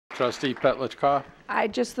Trustee Petlicoff. I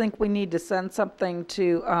just think we need to send something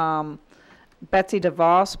to Betsy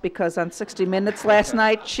DeVos, because on 60 Minutes last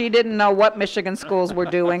night, she didn't know what Michigan schools were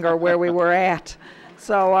doing or where we were at.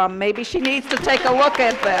 So maybe she needs to take a look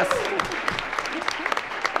at this.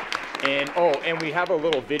 And, oh, and we have a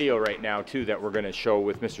little video right now, too, that we're going to show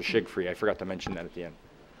with Mr. Shigfree. I forgot to mention that at the end.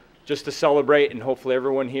 Just to celebrate, and hopefully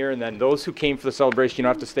everyone here, and then those who came for the celebration, you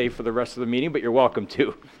don't have to stay for the rest of the meeting, but you're welcome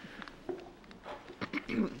to.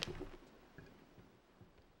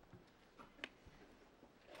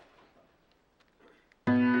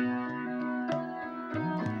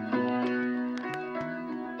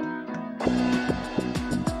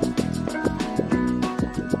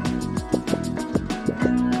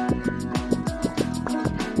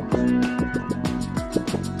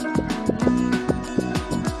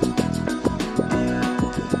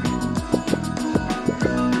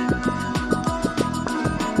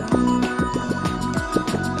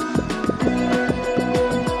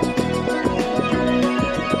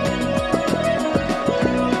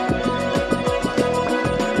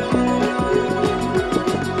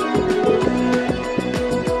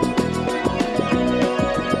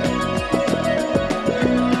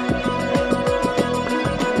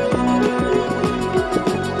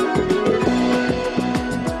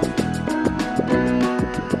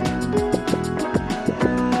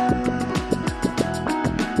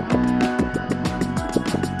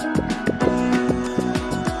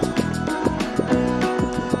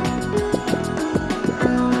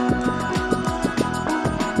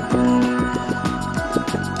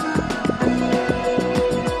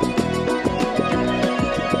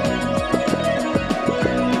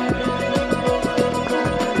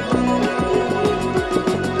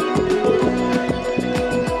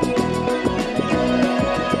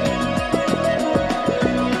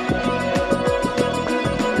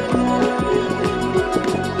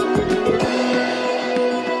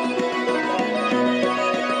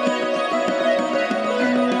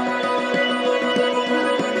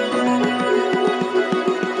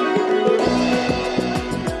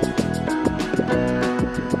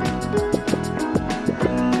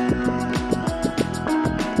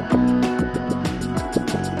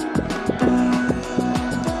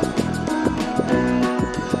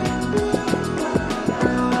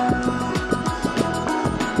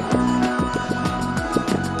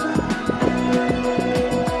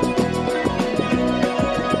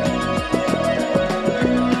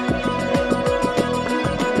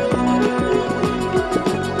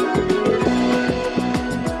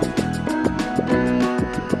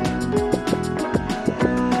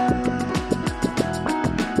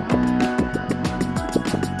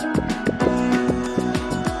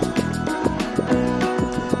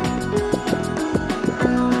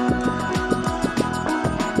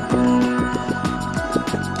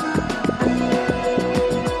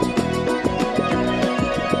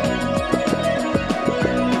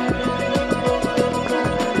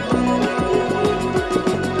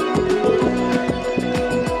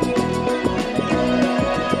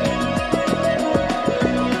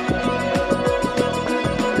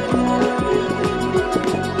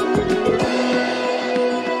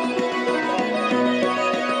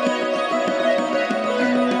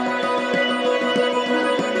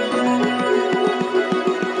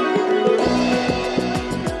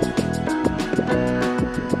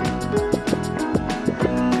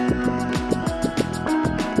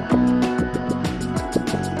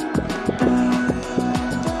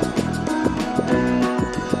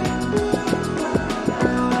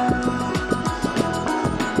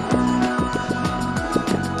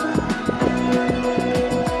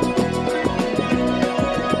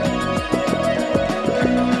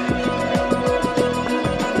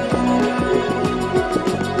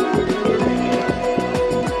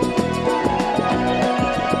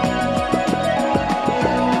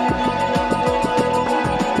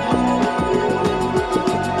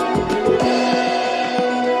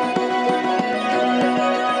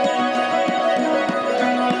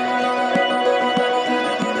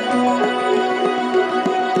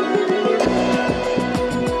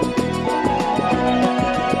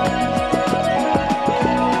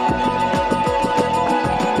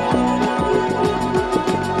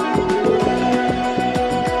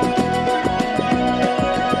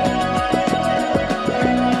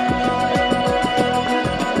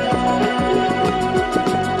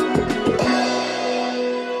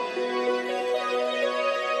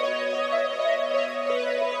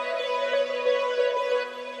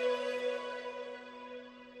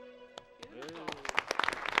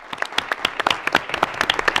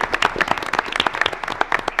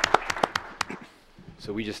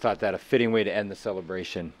 So we just thought that a fitting way to end the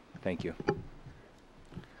celebration. Thank you.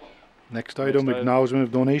 Next item, acknowledgement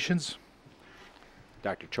of donations.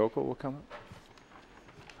 Dr. Choco will come up.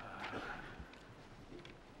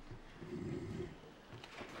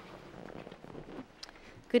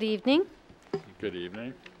 Good evening. Good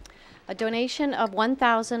evening. A donation of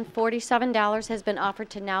 $1,047 has been offered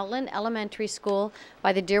to Nowlin Elementary School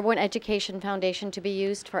by the Dearborn Education Foundation to be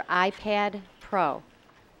used for iPad Pro.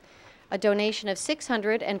 A donation of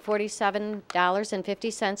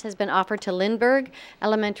 $647.50 has been offered to Lindbergh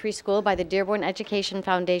Elementary School by the Dearborn Education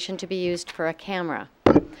Foundation to be used for a camera.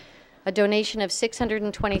 A donation of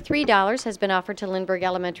 $623 has been offered to Lindbergh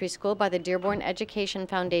Elementary School by the Dearborn Education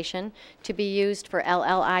Foundation to be used for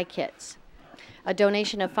LLI kits. A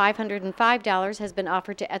donation of $505 has been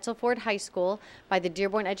offered to Etzelford High School by the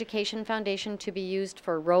Dearborn Education Foundation to be used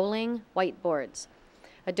for rolling whiteboards.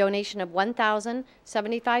 A donation of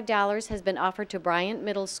 $1,075 has been offered to Bryant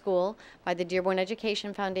Middle School by the Dearborn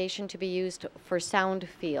Education Foundation to be used for sound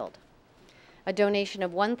field. A donation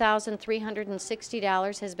of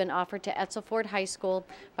 $1,360 has been offered to Etzelford High School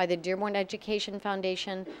by the Dearborn Education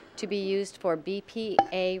Foundation to be used for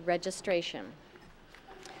BPA registration.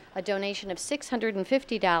 A donation of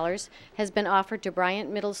 $650 has been offered to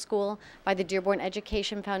Bryant Middle School by the Dearborn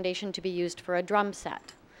Education Foundation to be used for a drum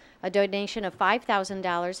set. A donation of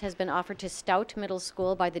 $5,000 has been offered to Stout Middle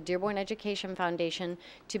School by the Dearborn Education Foundation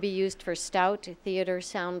to be used for Stout Theater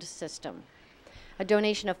sound system. A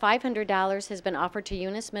donation of $500 has been offered to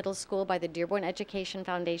Eunice Middle School by the Dearborn Education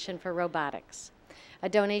Foundation for robotics. A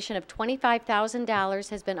donation of $25,000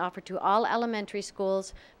 has been offered to all elementary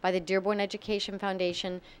schools by the Dearborn Education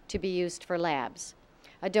Foundation to be used for labs.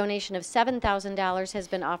 A donation of $7,000 has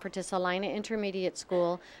been offered to Salina Intermediate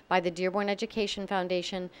School by the Dearborn Education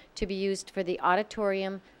Foundation to be used for the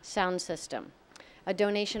auditorium sound system. A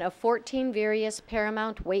donation of 14 various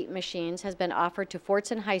Paramount weight machines has been offered to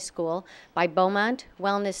Fortson High School by Beaumont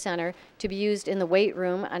Wellness Center to be used in the weight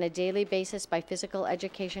room on a daily basis by physical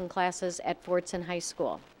education classes at Fortson High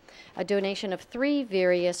School. A donation of 3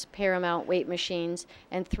 various Paramount weight machines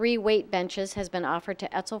and 3 weight benches has been offered to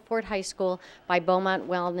Etzelford High School by Beaumont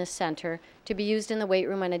Wellness Center to be used in the weight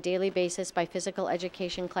room on a daily basis by physical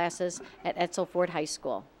education classes at Etzelford High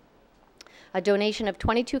School. A donation of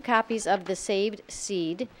 22 copies of The Saved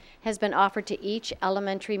Seed has been offered to each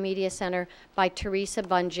elementary media center by Teresa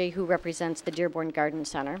Bungie, who represents the Dearborn Garden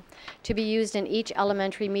Center, to be used in each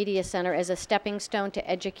elementary media center as a stepping stone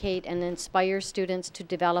to educate and inspire students to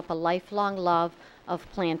develop a lifelong love of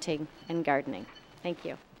planting and gardening. Thank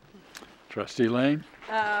you. Trustee Lane?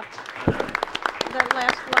 The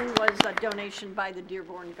last one was a donation by the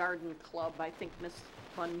Dearborn Garden Club. I think Miss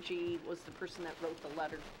Bungie was the person that wrote the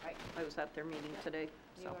letter. I was at their meeting today.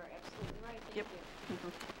 So. You are absolutely right. Yep.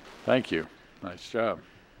 Thank you. Nice job.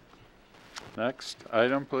 Next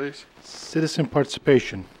item, please. Citizen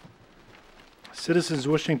participation. Citizens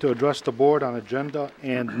wishing to address the board on agenda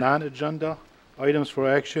and non-agenda items for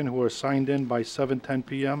action who are signed in by 7:10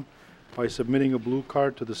 p.m. by submitting a blue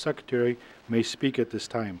card to the secretary may speak at this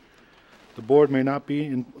time. The board may not be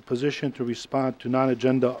in a position to respond to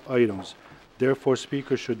non-agenda items. Therefore,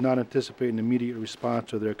 speakers should not anticipate an immediate response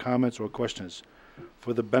to their comments or questions.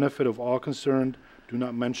 For the benefit of all concerned, do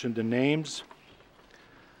not mention the names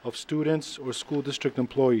of students or school district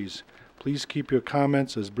employees. Please keep your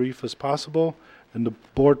comments as brief as possible, and the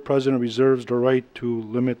board president reserves the right to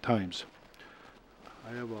limit times.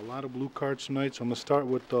 I have a lot of blue cards tonight, so I'm going to start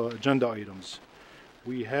with the agenda items.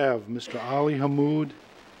 We have Mr. Ali Hamoud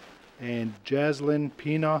and Jaslyn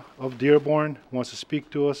Pina of Dearborn wants to speak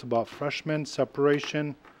to us about freshman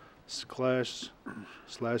separation slash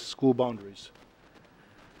school boundaries.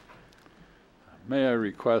 May I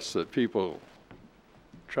request that people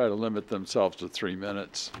try to limit themselves to 3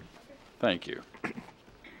 minutes? Thank you.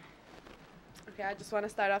 Okay, I just want to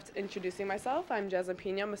start off introducing myself. I'm Jaslyn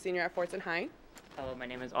Pina. I'm a senior at Fortson High. Hello, my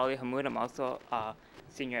name is Ali Hamoud. I'm also a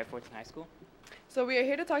senior at Fortson High School. So we are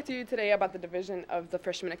here to talk to you today about the division of the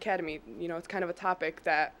Freshman Academy. You know, it's kind of a topic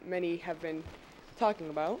that many have been talking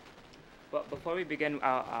about. But before we begin,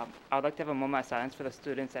 I would like to have a moment of silence for the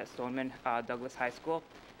students at Stoneman Douglas High School.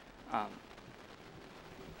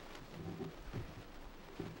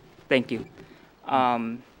 Thank you.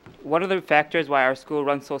 One of the factors why our school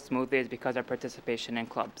runs so smoothly is because of participation in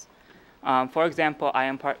clubs. For example,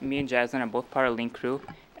 me and Jaslyn are both part of Link Crew,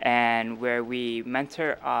 and where we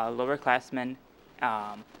mentor lower classmen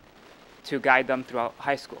to guide them throughout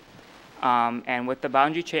high school. And with the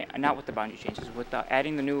boundary not with the boundary changes, with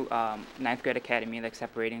adding the new 9th grade academy, like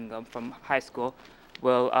separating them from high school,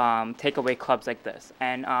 will take away clubs like this.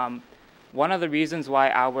 And one of the reasons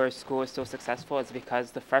why our school is so successful is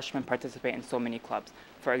because the freshmen participate in so many clubs.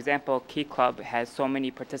 For example, Key Club has so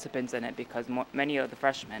many participants in it because many of the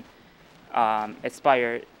freshmen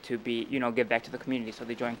aspire to be, give back to the community. So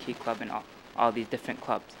they join Key Club and all these different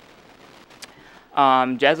clubs.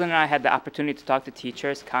 Jasmine and I had the opportunity to talk to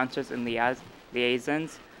teachers, counselors, and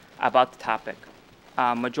liaisons about the topic.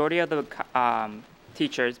 Majority of the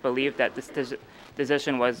teachers believed that this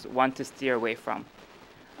decision was one to steer away from.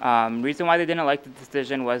 Reason why they didn't like the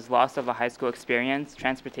decision was loss of a high school experience,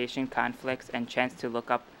 transportation conflicts, and chance to look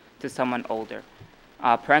up to someone older.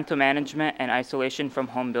 Parental management and isolation from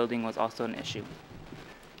home building was also an issue.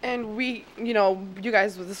 And we, you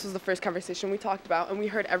guys, this was the first conversation we talked about, and we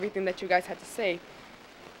heard everything that you guys had to say.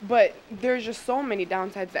 But there's just so many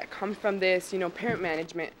downsides that come from this, parent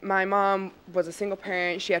management. My mom was a single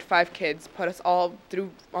parent. She had 5 kids, put us all through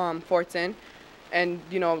Fortson and,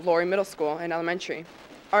 Lori Middle School and elementary.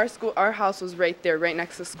 Our house was right there, right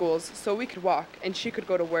next to schools, so we could walk, and she could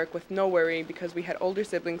go to work with no worry because we had older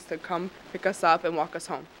siblings to come pick us up and walk us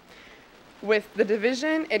home. With the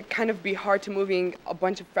division, it'd kind of be hard to moving a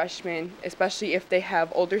bunch of freshmen, especially if they have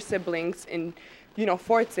older siblings in,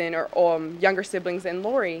 Fortson or younger siblings in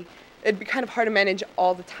Lori. It'd be kind of hard to manage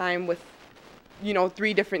all the time with,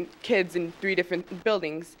 3 different kids in 3 different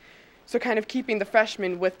buildings. So kind of keeping the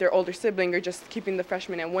freshmen with their older sibling or just keeping the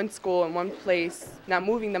freshmen at one school in one place, not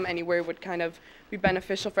moving them anywhere would kind of be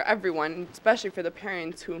beneficial for everyone, especially for the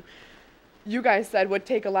parents who you guys said would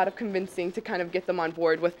take a lot of convincing to kind of get them on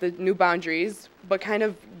board with the new boundaries, but kind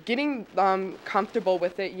of getting comfortable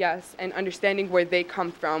with it, yes, and understanding where they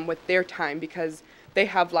come from with their time because they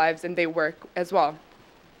have lives and they work as well.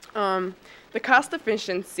 The cost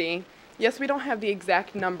efficiency, yes, we don't have the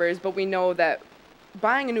exact numbers, but we know that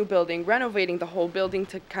buying a new building, renovating the whole building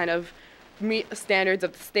to kind of meet the standards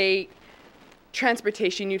of the state,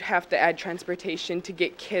 transportation, you'd have to add transportation to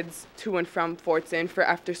get kids to and from Fortson for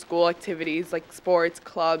after-school activities like sports,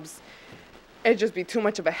 clubs. It'd just be too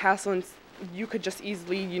much of a hassle, and you could just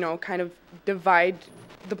easily, kind of divide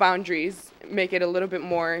the boundaries, make it a little bit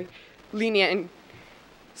more lenient, and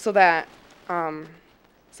so that,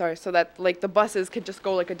 like the buses could just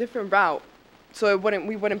go like a different route. So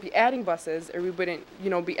we wouldn't be adding buses, or we wouldn't,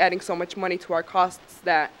 be adding so much money to our costs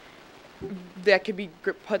that could be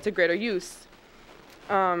put to greater use.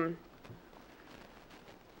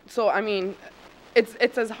 So I mean,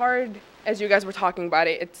 it's as hard as you guys were talking about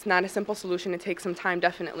it. It's not a simple solution. It takes some time,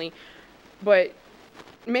 definitely, but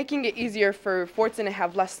making it easier for Fortson to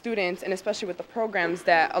have less students, and especially with the programs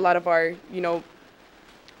that a lot of our,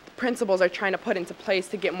 principals are trying to put into place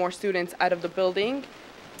to get more students out of the building,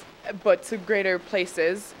 but to greater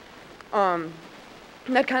places.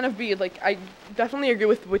 That kind of be like, I definitely agree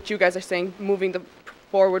with what you guys are saying, moving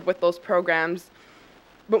forward with those programs,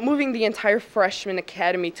 but moving the entire freshman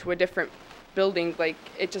academy to a different building, like,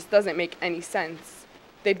 it just doesn't make any sense.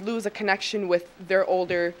 They'd lose a connection with their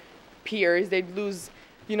older peers. They'd lose,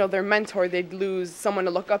 their mentor. They'd lose someone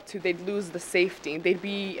to look up to. They'd lose the safety. They'd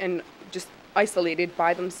be just isolated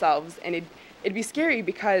by themselves, and it'd be scary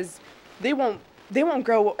because they won't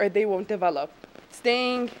grow or they won't develop.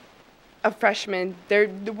 Staying a freshman, they're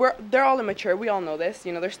all immature. We all know this.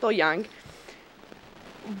 They're still young.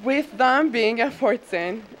 With them being at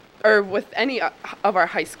Fortson, or with any of our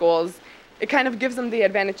high schools, it kind of gives them the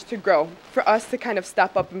advantage to grow. For us to kind of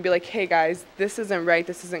step up and be like, hey guys, this isn't right,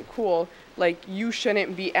 this isn't cool. Like, you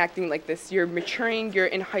shouldn't be acting like this. You're maturing, you're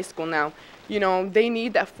in high school now. They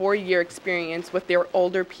need that 4-year experience with their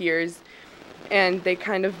older peers, and they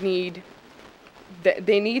kind of need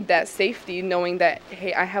that safety, knowing that,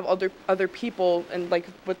 hey, I have other people, and like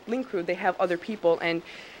with Link Crew, they have other people, and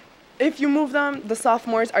if you move them, the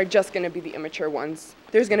sophomores are just going to be the immature ones.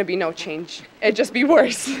 There's going to be no change. It'd just be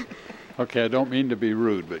worse. Okay, I don't mean to be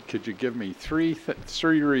rude, but could you give me three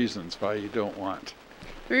reasons why you don't want?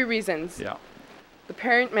 3 reasons. Yeah. The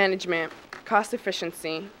parent management, cost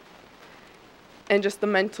efficiency, and just the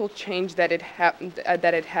mental change that it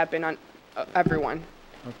happened on everyone.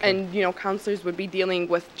 Okay. And, counselors would be dealing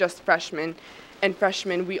with just freshmen. And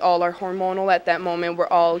freshmen, we all are hormonal at that moment. We're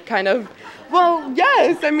all kind of, well,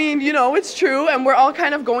 yes, I mean, it's true. And we're all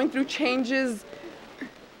kind of going through changes.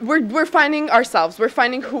 We're finding ourselves. We're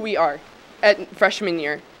finding who we are at freshman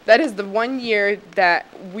year. That is the 1 year that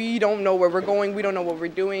we don't know where we're going. We don't know what we're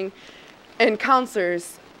doing. And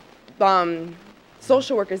counselors,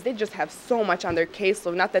 social workers, they just have so much on their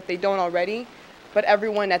caseload. Not that they don't already, but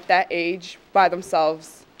everyone at that age by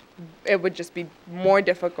themselves, it would just be more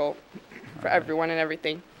difficult for everyone and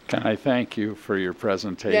everything. Can I thank you for your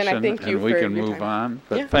presentation? Yeah, and I thank you and we for can your move time. on,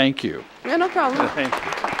 but Yeah. thank you. Yeah, no problem. Thank you.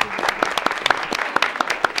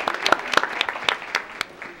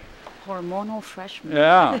 Hormonal freshman.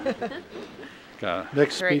 Yeah.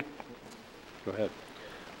 Next Great. Go ahead.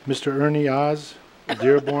 Mr. Ernie Oz,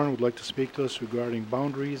 Dearborn, would like to speak to us regarding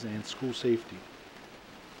boundaries and school safety.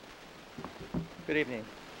 Good evening.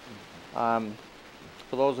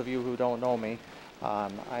 For those of you who don't know me, I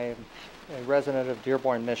am a resident of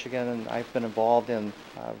Dearborn, Michigan, and I've been involved in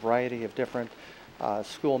a variety of different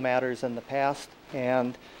school matters in the past.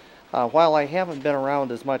 And while I haven't been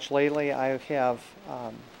around as much lately, I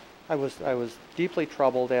was deeply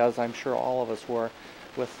troubled, as I'm sure all of us were,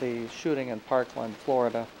 with the shooting in Parkland,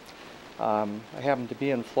 Florida. I happened to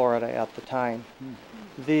be in Florida at the time.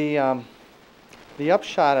 The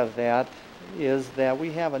upshot of that is that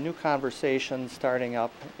we have a new conversation starting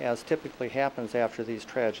up, as typically happens after these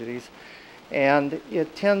tragedies, and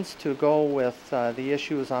it tends to go with the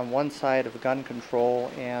issues on one side of gun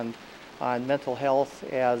control and on mental health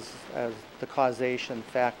as the causation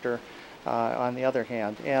factor on the other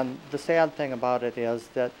hand. And the sad thing about it is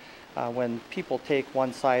that when people take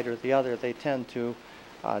one side or the other, they tend to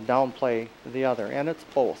downplay the other, and it's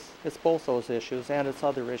both. It's both those issues, and it's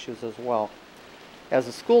other issues as well. As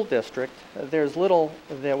a school district, there's little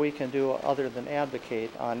that we can do other than advocate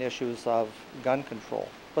on issues of gun control.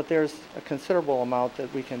 But there's a considerable amount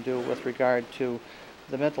that we can do with regard to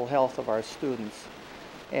the mental health of our students.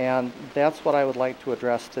 And that's what I would like to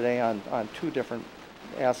address today on two different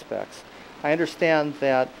aspects. I understand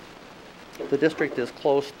that the district is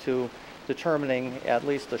close to determining at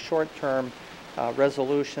least a short-term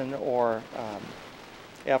resolution or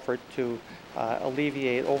effort to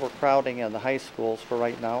alleviate overcrowding in the high schools for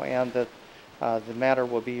right now, and that the matter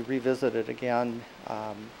will be revisited again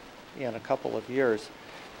in a couple of years.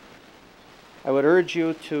 I would urge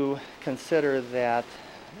you to consider that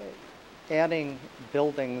adding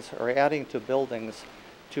buildings or adding to buildings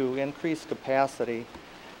to increase capacity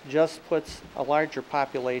just puts a larger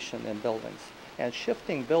population in buildings. And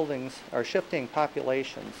shifting buildings or shifting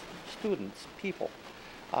populations, students, people,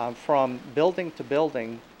 from building to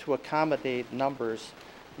building to accommodate numbers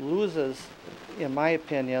loses, in my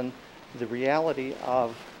opinion, the reality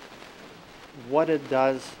of what it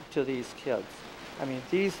does to these kids. I mean,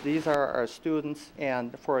 these are our students,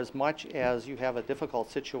 and for as much as you have a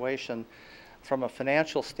difficult situation from a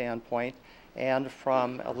financial standpoint and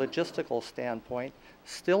from a logistical standpoint,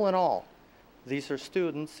 still in all, these are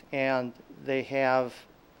students, and they have,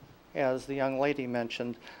 as the young lady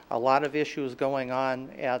mentioned, a lot of issues going on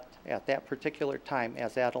at that particular time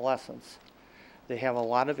as adolescents. They have a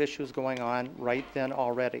lot of issues going on right then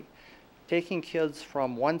already. Taking kids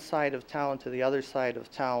from one side of town to the other side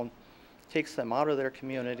of town takes them out of their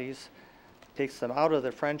communities, takes them out of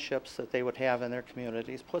the friendships that they would have in their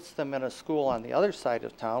communities, puts them in a school on the other side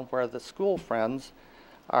of town where the school friends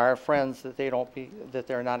are friends that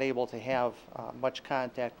they're not able to have much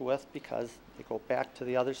contact with because they go back to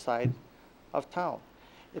the other side of town.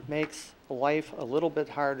 It makes life a little bit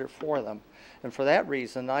harder for them. And for that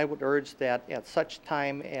reason, I would urge that at such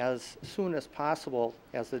time as soon as possible,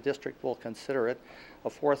 as the district will consider it, a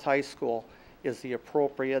fourth high school is the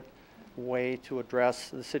appropriate way to address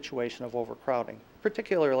the situation of overcrowding,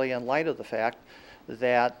 particularly in light of the fact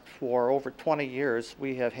that for over 20 years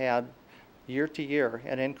we have had year to year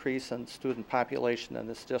an increase in student population in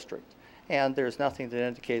this district, and there's nothing that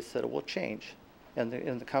indicates that it will change in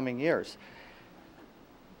the coming years.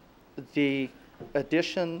 The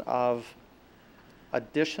addition of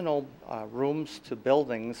additional rooms to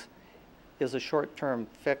buildings is a short-term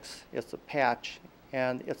fix, it's a patch,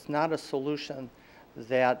 and it's not a solution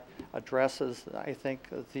that addresses, I think,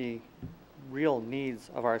 the real needs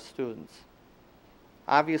of our students.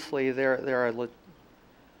 Obviously, there are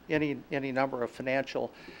any number of financial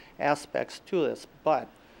aspects to this, but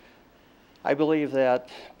I believe that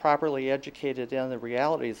properly educated in the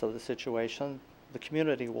realities of the situation, the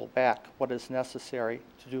community will back what is necessary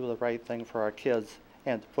to do the right thing for our kids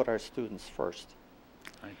and to put our students first.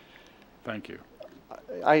 Thank you.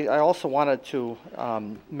 I also wanted to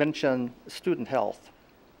mention student health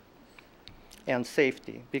and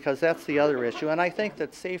safety, because that's the other issue. And I think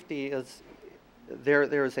that safety is,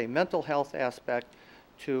 there is a mental health aspect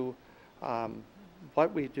to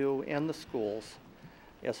what we do in the schools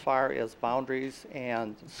as far as boundaries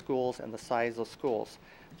and schools and the size of schools.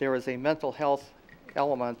 There is a mental health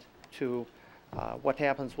element to what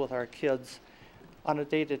happens with our kids on a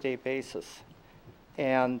day-to-day basis.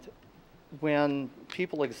 And when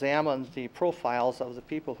people examine the profiles of the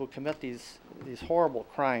people who commit these horrible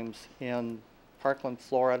crimes in Parkland,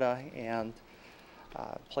 Florida, and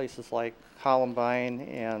places like Columbine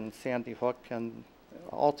and Sandy Hook, and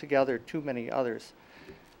altogether too many others,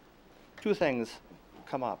 two things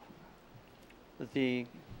come up. The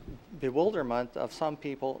bewilderment of some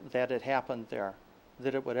people that it happened there,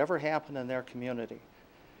 that it would ever happen in their community.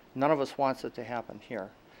 None of us wants it to happen here.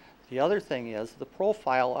 The other thing is the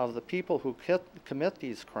profile of the people who commit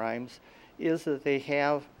these crimes is that they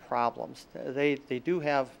have problems. They do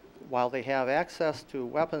have, while they have access to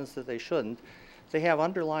weapons that they shouldn't, they have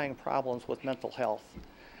underlying problems with mental health.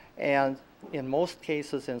 And in most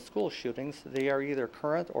cases in school shootings, they are either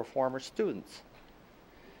current or former students.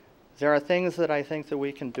 There are things that I think that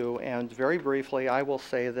we can do, and very briefly, I will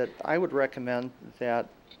say that I would recommend that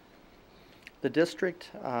the district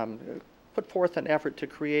put forth an effort to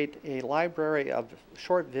create a library of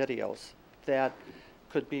short videos that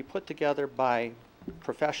could be put together by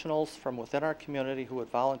professionals from within our community who would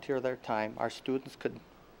volunteer their time. Our students could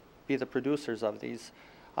be the producers of these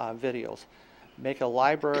videos. Make a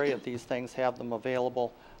library of these things, have them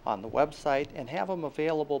available on the website, and have them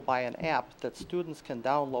available by an app that students can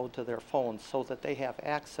download to their phones so that they have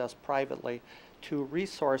access privately to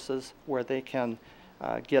resources where they can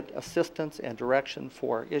get assistance and direction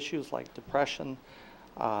for issues like depression,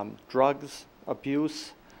 drugs,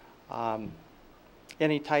 abuse,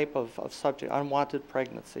 any type of subject, unwanted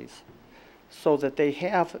pregnancies, so that they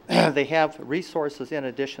have, they have resources in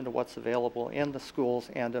addition to what's available in the schools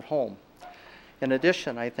and at home. In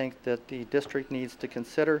addition, I think that the district needs to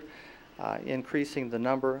consider increasing the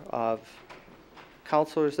number of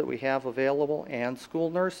counselors that we have available and school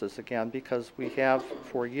nurses, again, because we have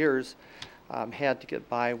for years had to get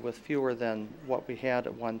by with fewer than what we had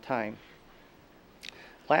at one time.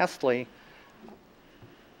 Lastly,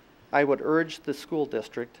 I would urge the school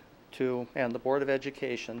district to, and the Board of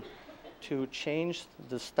Education, to change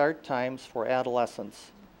the start times for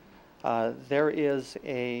adolescents. There is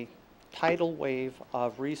a tidal wave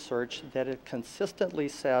of research that it consistently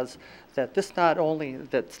says that this not only,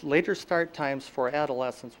 that later start times for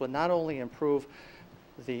adolescents would not only improve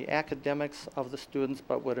the academics of the students,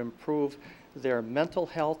 but would improve their mental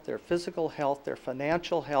health, their physical health, their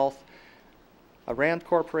financial health. A Rand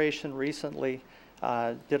Corporation recently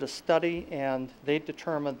did a study, and they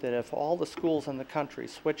determined that if all the schools in the country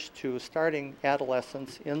switched to starting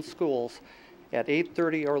adolescents in schools at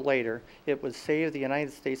 8:30 or later, it would save the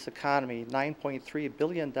United States economy $9.3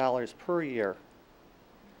 billion per year.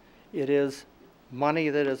 It is money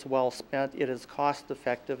that is well spent, it is cost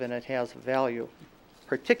effective, and it has value,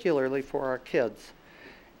 particularly for our kids.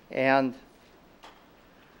 And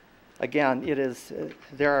again, it is,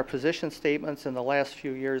 there are position statements in the last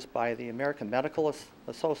few years by the American Medical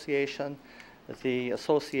Association, the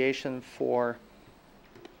Association for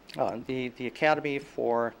the Academy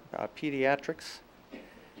for Pediatrics,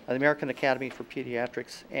 the American Academy for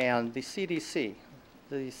Pediatrics, and the CDC,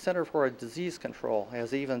 the Center for Disease Control,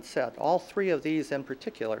 has even said, all three of these in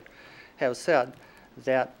particular have said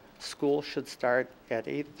that school should start at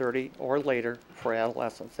 8:30 or later for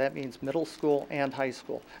adolescents. That means middle school and high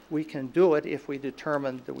school. We can do it if we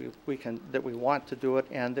determine that we want to do it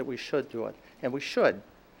and that we should do it, and we should.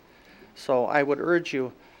 So I would urge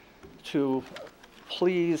you to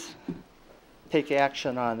please take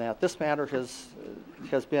action on that. This matter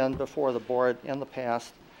has been before the board in the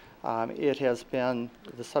past. It has been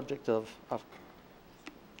the subject of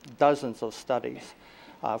dozens of studies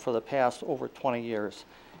for the past over 20 years.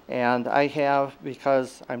 And I have,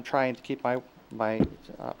 because I'm trying to keep my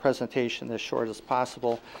presentation as short as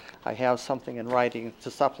possible, I have something in writing to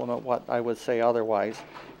supplement what I would say otherwise.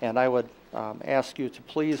 And I would ask you to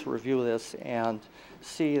please review this and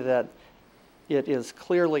see that it is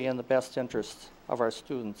clearly in the best interest of our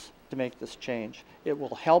students to make this change. It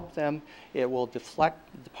will help them. It will deflect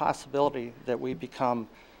the possibility that we become,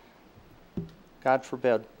 God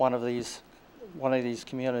forbid, one of these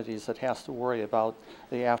communities that has to worry about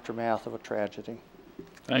the aftermath of a tragedy.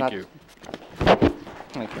 Thank you.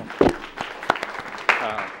 Thank you.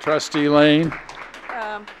 Trustee Lane.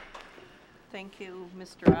 Thank you,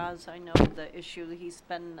 Mr. Oz. I know the issue. He's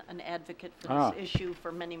been an advocate for this issue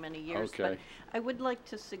for many, many years. Okay. But I would like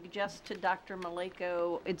to suggest to Dr.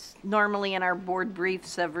 Maleko, it's normally in our board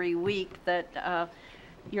briefs every week that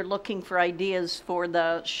you're looking for ideas for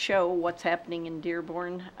the show, What's Happening in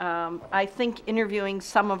Dearborn. I think interviewing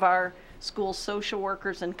some of our school social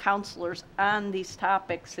workers and counselors on these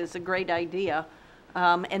topics is a great idea.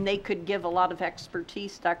 And they could give a lot of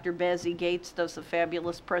expertise. Dr. Bazzie Gates does a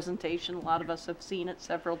fabulous presentation. A lot of us have seen it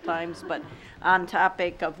several times, but on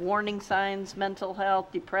topic of warning signs, mental health,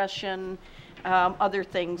 depression, other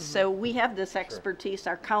things. So we have this expertise.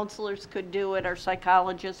 Our counselors could do it, our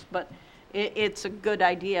psychologists, but it's a good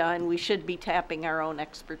idea, and we should be tapping our own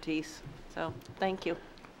expertise. So thank you.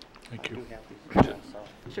 Thank you.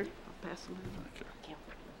 Sure, I'll pass them.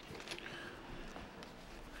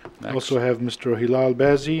 Next. Also have Mr. Hilal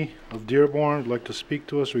Bazi of Dearborn would like to speak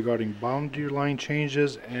to us regarding boundary line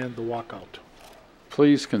changes and the walkout.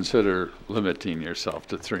 Please consider limiting yourself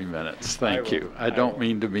to 3 minutes. Thank you. I don't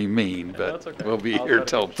mean to be mean, but that's okay. we'll be I'll here try to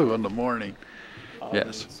till keep 2 in the morning.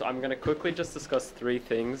 Yes. So I'm going to quickly just discuss 3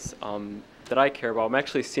 things that I care about. I'm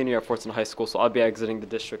actually a senior at Fortson High School, so I'll be exiting the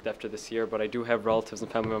district after this year, but I do have relatives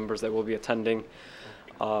and family members that will be attending,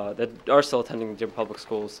 that are still attending Dearborn Public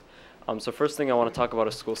Schools. So first thing I want to talk about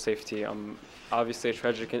is school safety. Obviously a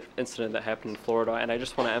tragic incident that happened in Florida, and I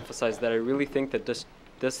just want to emphasize that I really think that this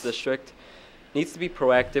district needs to be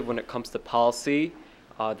proactive when it comes to policy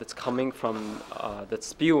that's coming from, that's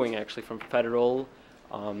spewing actually from federal,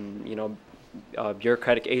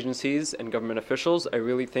 bureaucratic agencies and government officials. I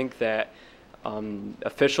really think that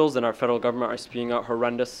officials in our federal government are spewing out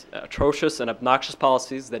horrendous, atrocious, and obnoxious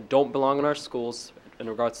policies that don't belong in our schools in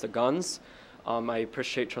regards to guns. I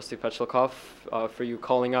appreciate Trustee Petchlikov for you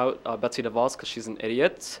calling out Betsy DeVos because she's an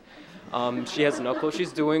idiot. She has no clue what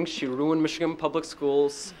she's doing. She ruined Michigan public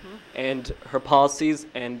schools, and her policies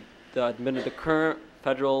and the current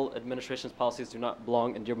federal administration's policies do not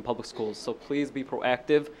belong in Dearborn public schools. So please be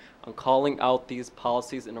proactive on calling out these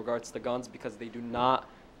policies in regards to guns because they do not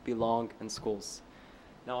belong in schools.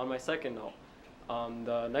 Now on my second note,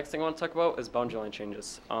 the next thing I want to talk about is boundary line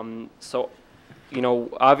changes.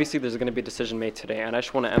 Obviously there's going to be a decision made today, and I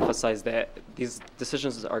just want to emphasize that these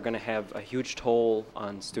decisions are going to have a huge toll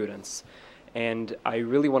on students. And I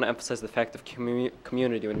really want to emphasize the fact of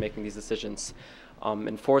community when making these decisions.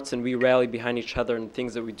 In Fortson, we rally behind each other and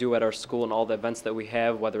things that we do at our school and all the events that we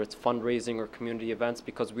have, whether it's fundraising or community events,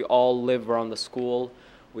 because we all live around the school.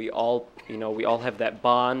 We all have that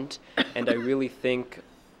bond, and I really think,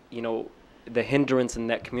 the hindrance in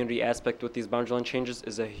that community aspect with these boundary line changes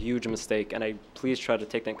is a huge mistake, and I please try to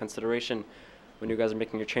take that in consideration when you guys are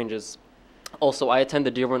making your changes. Also, I attend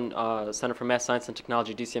the Dearborn Center for Math Science and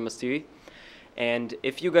Technology, DCMST, and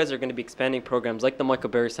if you guys are going to be expanding programs like the Michael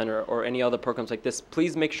Berry Center or any other programs like this,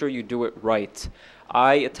 please make sure you do it right.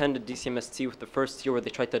 I attended DCMST with the first year where they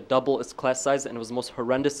tried to double its class size, and it was the most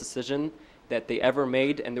horrendous decision that they ever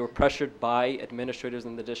made, and they were pressured by administrators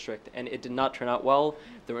in the district, and it did not turn out well.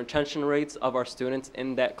 The retention rates of our students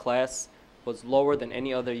in that class was lower than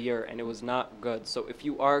any other year, and it was not good. So if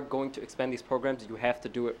you are going to expand these programs, you have to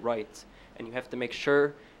do it right, and you have to make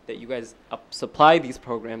sure that you guys supply these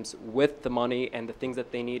programs with the money and the things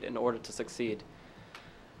that they need in order to succeed.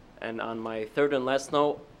 And on my third and last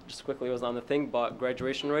note, just quickly, it was on the thing, but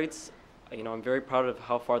graduation rates. I'm very proud of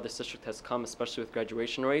how far this district has come, especially with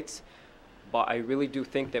graduation rates. But I really do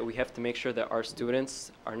think that we have to make sure that our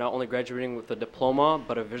students are not only graduating with a diploma,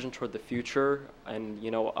 but a vision toward the future and,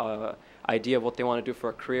 idea of what they want to do for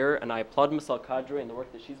a career. And I applaud Ms. Al-Qadri and the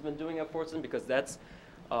work that she's been doing at Fortson, because that's,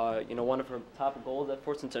 one of her top goals at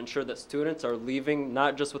Fortson, to ensure that students are leaving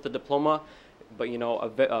not just with a diploma, but,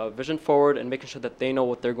 a vision forward and making sure that they know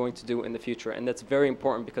what they're going to do in the future. And that's very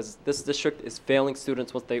important because this district is failing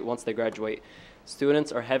students once they graduate.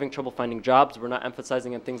 Students are having trouble finding jobs. We're not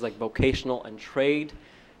emphasizing on things like vocational and trade.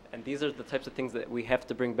 And these are the types of things that we have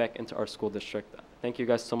to bring back into our school district. Thank you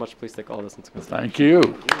guys so much. Please take all this into consideration. Thank you.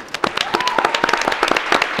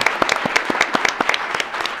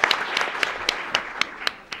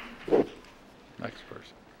 Next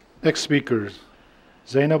person. Next speaker,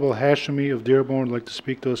 Zainab Al-Hashimi of Dearborn would like to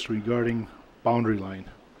speak to us regarding boundary line.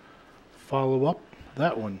 Follow up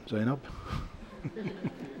that one, Zainab.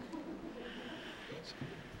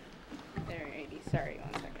 Sorry,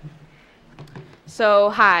 1 second. So,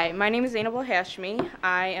 hi, my name is Zainab Al-Hashimi.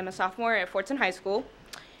 I am a sophomore at Fortson High School,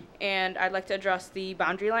 and I'd like to address the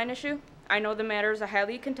boundary line issue. I know the matter is a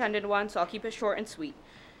highly contended one, so I'll keep it short and sweet.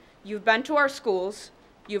 You've been to our schools,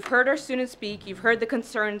 you've heard our students speak, you've heard the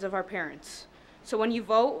concerns of our parents. So when you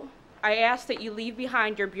vote, I ask that you leave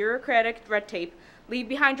behind your bureaucratic red tape, leave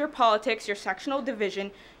behind your politics, your sectional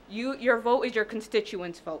division. Your vote is your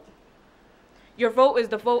constituents' vote. Your vote is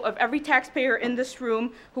the vote of every taxpayer in this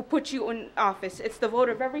room who put you in office. It's the vote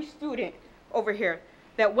of every student over here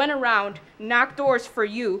that went around, knocked doors for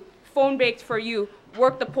you, phone baked for you,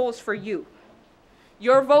 worked the polls for you.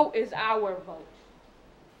 Your vote is our vote.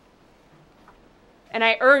 And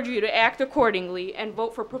I urge you to act accordingly and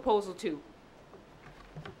vote for Proposal 2.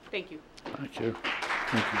 Thank you. Thank you.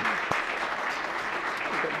 Thank you.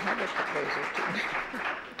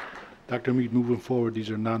 Dr. Mead, moving forward, these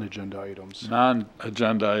are non-agenda items.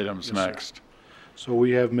 Non-agenda items Yes, sir. next. So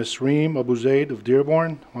we have Ms. Reem Abu Zaid of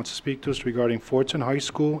Dearborn wants to speak to us regarding Fortson High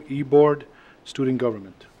School e-board student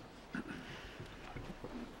government.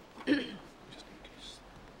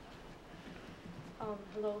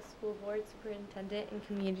 Hello, school board, superintendent, and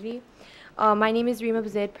community. My name is Rima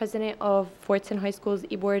Bazid, president of Fortson High School's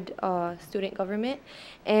e-board student government,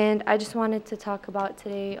 and I just wanted to talk about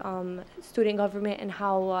today student government and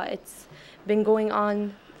how it's been going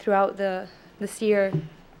on throughout this year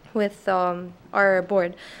with our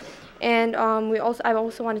board. And I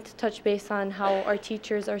also wanted to touch base on how our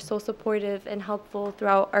teachers are so supportive and helpful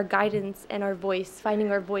throughout our guidance and our voice,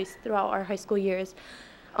 finding our voice throughout our high school years.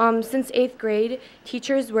 Since 8th grade,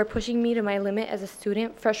 teachers were pushing me to my limit as a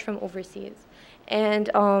student fresh from overseas. And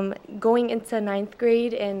going into 9th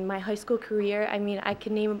grade and my high school career, I mean, I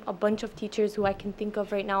can name a bunch of teachers who I can think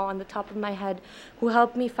of right now on the top of my head who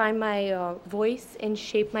helped me find my voice and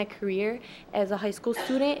shape my career as a high school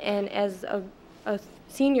student and as a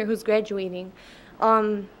senior who's graduating.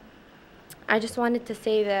 I just wanted to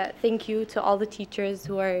say that thank you to all the teachers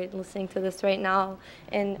who are listening to this right now,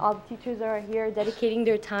 and all the teachers that are here dedicating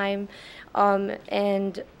their time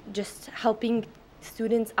and just helping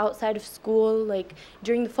students outside of school, like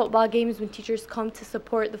during the football games when teachers come to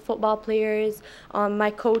support the football players,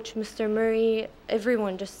 my coach, Mr. Murray,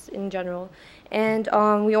 everyone just in general. And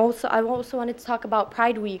I also wanted to talk about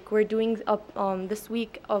Pride Week. We're doing this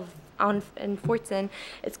week in Fortson.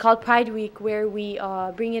 It's called Pride Week, where we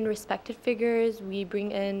bring in respected figures, we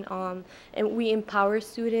bring in and we empower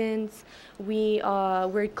students.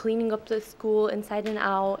 We're cleaning up the school inside and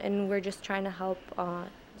out, and we're just trying to help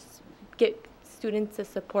get students the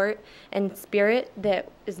support and spirit that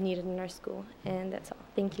is needed in our school. And that's all.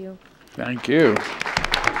 Thank you. Thank you.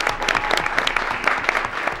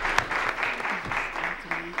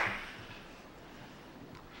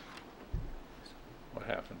 What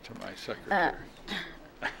happened to my secretary?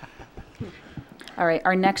 All right,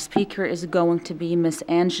 our next speaker is going to be Miss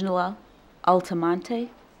Angela Altamonte,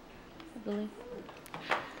 I believe.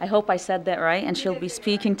 I hope I said that right, and she'll be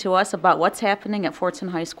speaking to us about what's happening at Fortson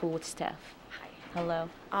High School with staff. Hello.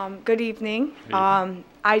 Good evening.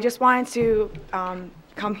 I just wanted to I'm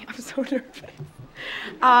so nervous.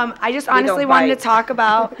 I just honestly wanted to talk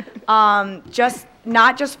about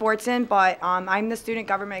not just Fortson, but I'm the Student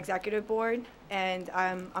Government Executive Board, and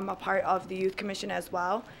I'm a part of the Youth Commission as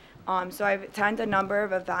well. So I've attended a number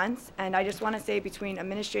of events, and I just want to say between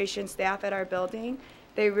administration staff at our building,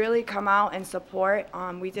 they really come out and support.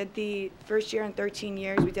 We did the first year in 13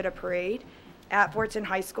 years, we did a parade at Fortson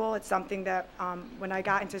High School. It's something that when I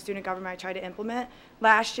got into student government, I tried to implement.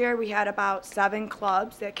 Last year, we had about 7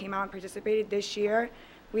 clubs that came out and participated. This year,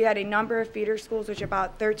 we had a number of feeder schools, which are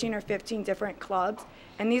about 13 or 15 different clubs.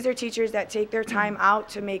 And these are teachers that take their time out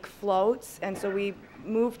to make floats. And so we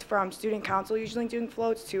moved from student council usually doing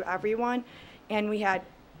floats to everyone. And we had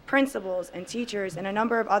principals and teachers and a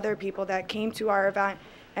number of other people that came to our event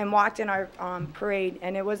and walked in our parade.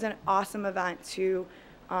 And it was an awesome event to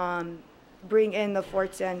bring in the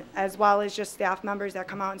Fortson, as well as just staff members that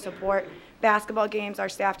come out and support basketball games, our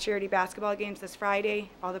staff charity basketball games this Friday.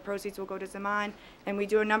 All the proceeds will go to Zaman. And we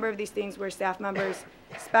do a number of these things where staff members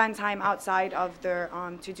spend time outside of their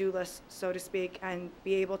to-do list, so to speak, and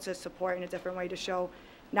be able to support in a different way to show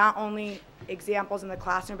not only examples in the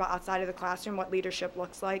classroom, but outside of the classroom, what leadership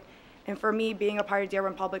looks like. And for me, being a part of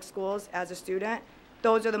Dearborn Public Schools as a student,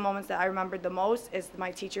 those are the moments that I remembered the most, is my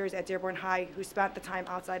teachers at Dearborn High who spent the time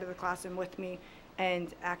outside of the classroom with me,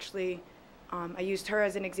 and actually I used her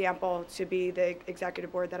as an example to be the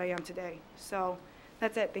executive board that I am today. So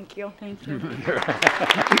that's it. Thank you. Thank you.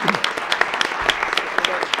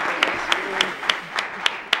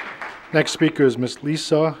 Next speaker is Miss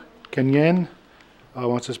Lisa Kenyan.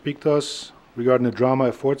 Wants to speak to us regarding the drama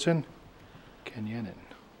at Fortson. Kenyanen.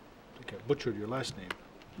 I think I butchered your last name.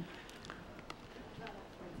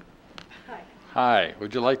 Hi,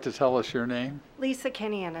 would you like to tell us your name? Lisa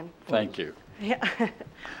Kenyanen. Thank you. Yeah.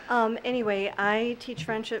 Anyway, I teach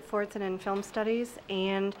French at Fortson and Film Studies,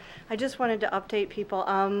 and I just wanted to update people.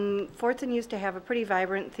 Fortson used to have a pretty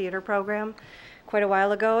vibrant theater program quite a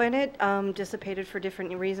while ago, and it dissipated for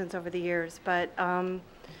different reasons over the years. But a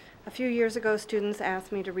few years ago, students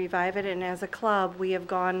asked me to revive it, and as a club, we have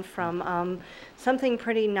gone from something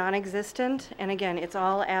pretty non-existent, and again, it's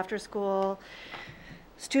all after school,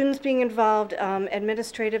 students being involved,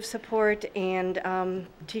 administrative support, and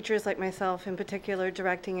teachers like myself in particular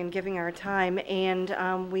directing and giving our time.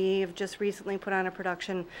 And we have just recently put on a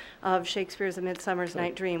production of Shakespeare's A Midsummer's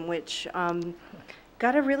Night Dream, which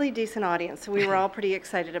got a really decent audience. So we were all pretty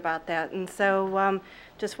excited about that. And so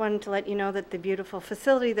just wanted to let you know that the beautiful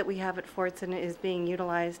facility that we have at Fortson is being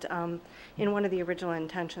utilized in one of the original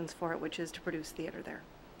intentions for it, which is to produce theater there.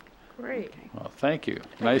 Great. Okay. Well, thank you.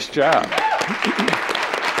 Nice job.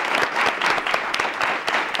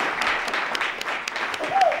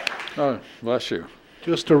 Oh, bless you.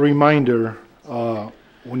 Just a reminder,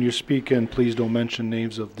 When you're speaking, please don't mention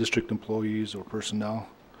names of district employees or personnel.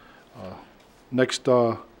 Next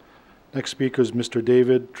speaker is Mr.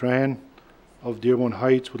 David Tran of Dearborn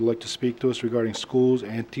Heights, would like to speak to us regarding schools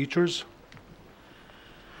and teachers.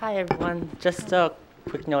 Hi everyone, just a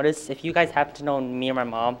quick notice. If you guys happen to know me or my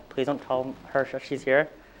mom, please don't tell her she's here.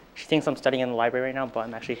 She thinks I'm studying in the library right now, but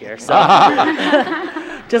I'm actually here, so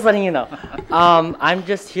just letting you know. I'm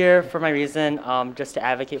just here for my reason, just to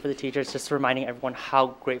advocate for the teachers, just reminding everyone how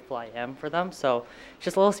grateful I am for them. So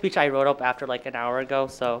just a little speech I wrote up after like an hour ago,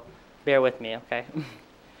 so bear with me, okay?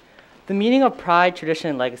 The meaning of pride, tradition,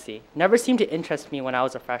 and legacy never seemed to interest me when I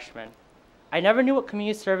was a freshman. I never knew what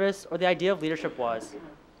community service or the idea of leadership was,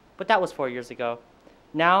 but that was 4 years ago.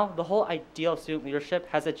 Now, the whole idea of student leadership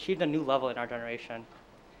has achieved a new level in our generation.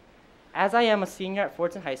 As I am a senior at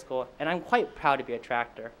Fortson High School, and I'm quite proud to be a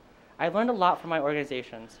tractor, I learned a lot from my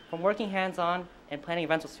organizations, from working hands-on and planning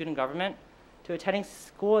events with student government, to attending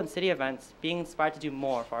school and city events, being inspired to do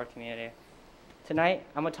more for our community. Tonight,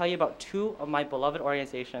 I'm going to tell you about two of my beloved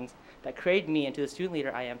organizations that created me into the student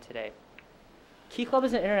leader I am today. Key Club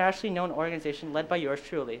is an internationally known organization led by yours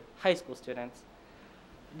truly, high school students.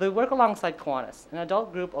 They work alongside Kiwanis, an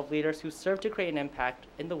adult group of leaders who serve to create an impact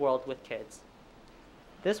in the world with kids.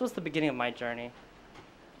 This was the beginning of my journey.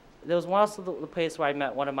 There was also the place where I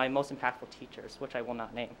met one of my most impactful teachers, which I will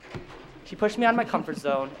not name. She pushed me out of my comfort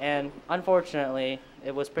zone, and unfortunately,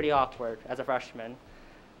 it was pretty awkward as a freshman.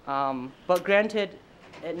 But granted,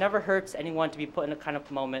 it never hurts anyone to be put in a kind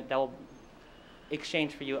of moment that will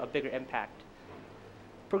exchange for you a bigger impact.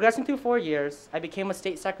 Progressing through 4 years, I became a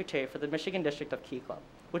state secretary for the Michigan District of Key Club,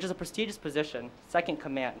 which is a prestigious position, second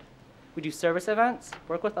command. We do service events,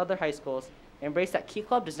 work with other high schools, and embrace that Key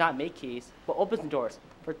Club does not make keys, but opens doors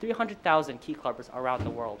for 300,000 Key Clubbers around the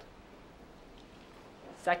world.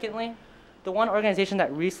 Secondly, the one organization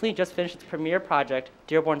that recently just finished its premier project,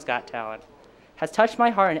 Dearborn's Got Talent, has touched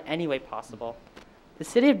my heart in any way possible. The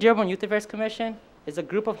City of Dearborn Youth Affairs Commission is a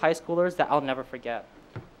group of high schoolers that I'll never forget.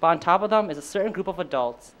 But on top of them is a certain group of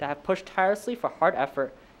adults that have pushed tirelessly for hard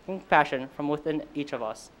effort and passion from within each of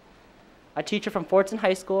us. A teacher from Fortson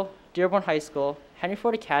High School, Dearborn High School, Henry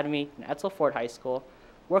Ford Academy, and Edsel Ford High School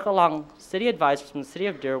work along city advisors from the City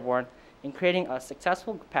of Dearborn in creating a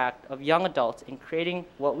successful pact of young adults in creating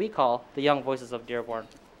what we call the Young Voices of Dearborn.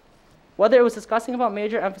 Whether it was discussing about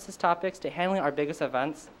major emphasis topics to handling our biggest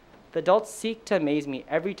events, the adults seek to amaze me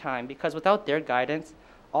every time because without their guidance,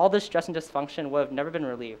 all this stress and dysfunction would have never been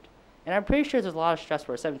relieved. And I'm pretty sure there's a lot of stress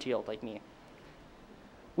for a 17-year-old like me.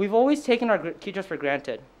 We've always taken our teachers for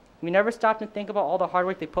granted. We never stopped to think about all the hard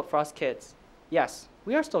work they put for us kids. Yes,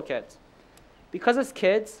 we are still kids. Because as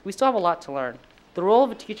kids, we still have a lot to learn. The role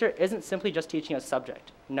of a teacher isn't simply just teaching a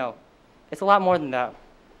subject. No, it's a lot more than that.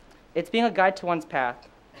 It's being a guide to one's path,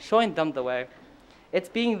 showing them the way. It's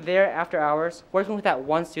being there after hours, working with that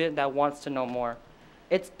one student that wants to know more.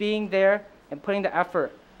 It's being there and putting the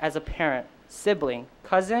effort as a parent, sibling,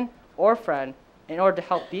 cousin, or friend in order to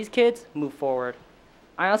help these kids move forward.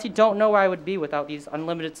 I honestly don't know where I would be without these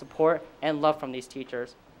unlimited support and love from these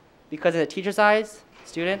teachers. Because in the teacher's eyes,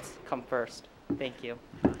 students come first. Thank you.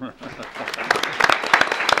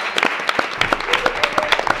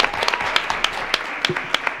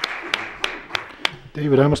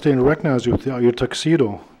 David, I must recognize you with your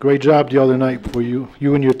tuxedo. Great job the other night for you.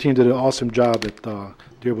 You and your team did an awesome job at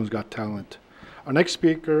Dearborn's Got Talent. Our next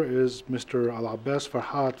speaker is Mr. Alabes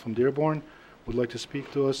Farhad from Dearborn. Would like to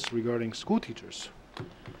speak to us regarding school teachers.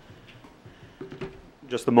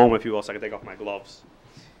 Just a moment, if you will, so I can take off my gloves.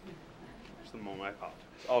 Just a moment, I apologize.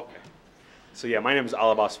 Okay. So yeah, my name is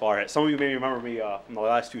Alabes Farhad. Some of you may remember me from the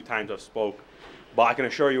last 2 times I've spoke, but I can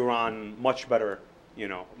assure you we're on much better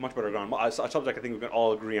ground. A subject I think we can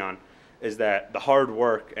all agree on is that the hard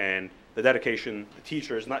work and the dedication the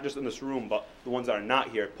teachers, not just in this room, but the ones that are not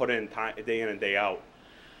here, put in time, day in and day out.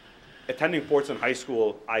 Attending Fortson High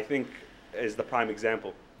School, I think, is the prime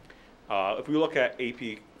example. If we look at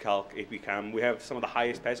AP Calc, AP Chem, we have some of the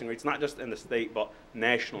highest passing rates, not just in the state, but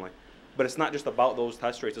nationally. But it's not just about those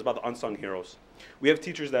test rates, it's about the unsung heroes. We have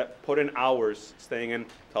teachers that put in hours, staying in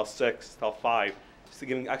till 6, till 5, just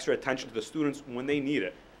giving extra attention to the students when they need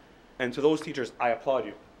it. And to those teachers, I applaud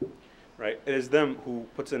you, right? It is them who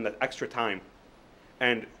puts in that extra time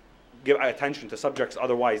and give attention to subjects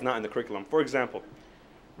otherwise not in the curriculum. For example,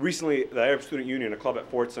 recently, the Arab Student Union, a club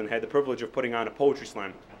at Fortson, had the privilege of putting on a poetry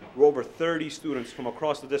slam where over 30 students from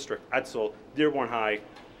across the district, Edsel, Dearborn High,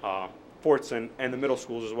 Fortson, and the middle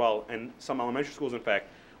schools as well, and some elementary schools, in fact,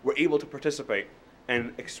 were able to participate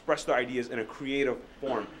and express their ideas in a creative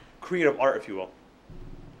form, creative art, if you will.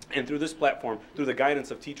 And through this platform, through the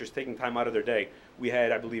guidance of teachers taking time out of their day, we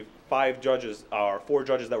had, I believe, 5 judges or 4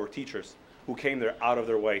 judges that were teachers who came there out of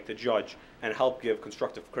their way to judge and help give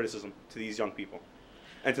constructive criticism to these young people.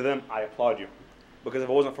 And to them, I applaud you, because if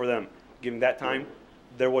it wasn't for them giving that time,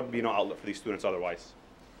 there would be no outlet for these students otherwise.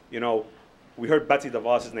 You know, we heard Betsy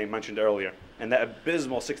DeVos's name mentioned earlier, and that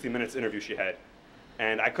abysmal 60 Minutes interview she had.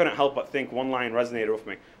 And I couldn't help but think one line resonated with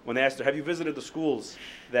me. When they asked her, have you visited the schools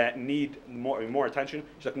that need more attention?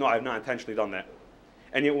 She's like, no, I have not intentionally done that.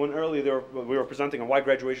 And yet when earlier we were presenting on why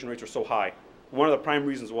graduation rates are so high, one of the prime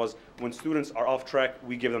reasons was when students are off track,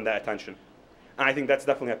 we give them that attention. And I think that's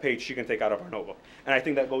definitely a page she can take out of her notebook. And I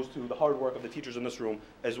think that goes to the hard work of the teachers in this room,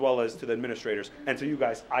 as well as to the administrators. And to you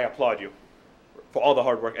guys, I applaud you for all the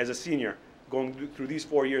hard work. As a senior, going through these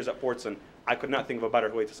 4 years at Fortson, I could not think of a better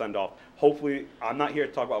way to send off. Hopefully, I'm not here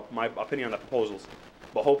to talk about my opinion on the proposals,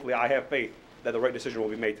 but hopefully I have faith that the right decision will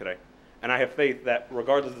be made today. And I have faith that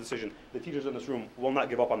regardless of the decision, the teachers in this room will not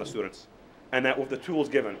give up on the students. And that with the tools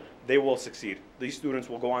given, they will succeed. These students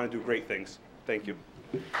will go on and do great things. Thank you.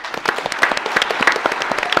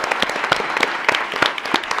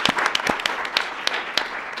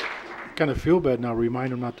 Kind of feel bad now,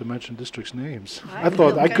 remind them not to mention districts' names. I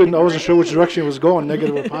wasn't sure which direction it was going,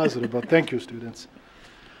 negative or positive, but thank you, students.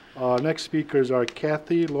 Next speakers are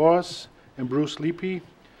Kathy Loss and Bruce Leapy,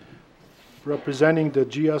 representing the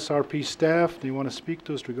GSRP staff. They want to speak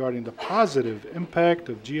to us regarding the positive impact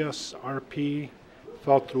of GSRP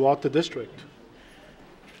felt throughout the district.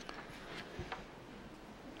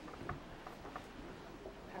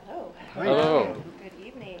 Hello. Hello. Good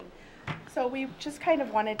evening. So we just kind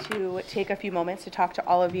of wanted to take a few moments to talk to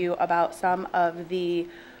all of you about some of the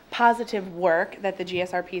positive work that the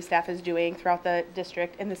GSRP staff is doing throughout the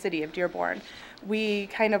district in the city of Dearborn. We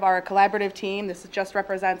kind of are a collaborative team. This just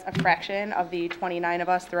represents a fraction of the 29 of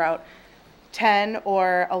us throughout 10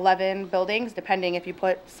 or 11 buildings, depending if you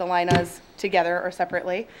put Salina's together or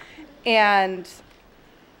separately. And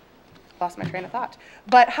lost my train of thought.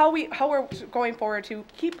 But how we're going forward to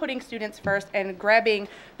keep putting students first and grabbing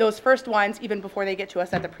those first ones even before they get to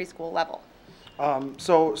us at the preschool level.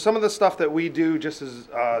 So some of the stuff that we do just as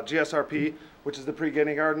GSRP, which is the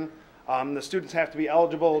pre-kindergarten, the students have to be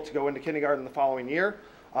eligible to go into kindergarten the following year.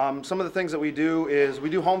 Some of the things that we do is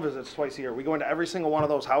we do home visits twice a year. We go into every single one of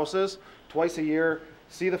those houses twice a year,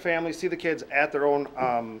 see the families, see the kids at their own,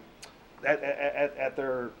 at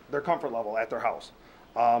their comfort level, at their house.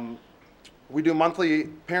 We do monthly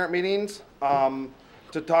parent meetings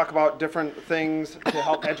to talk about different things to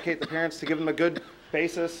help educate the parents, to give them a good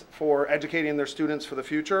basis for educating their students for the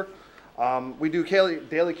future. We do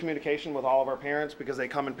daily communication with all of our parents because they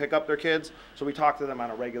come and pick up their kids, so we talk to them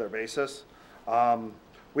on a regular basis.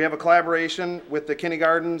 We have a collaboration with the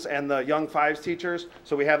kindergartens and the young fives teachers,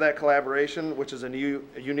 so we have that collaboration, which is a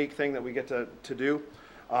unique thing that we get to do.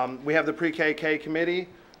 We have the pre-K committee,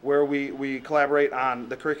 where we collaborate on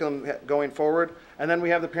the curriculum going forward. And then we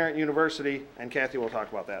have the Parent University, and Kathy will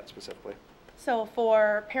talk about that specifically. So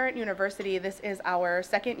for Parent University, this is our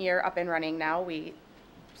second year up and running now. We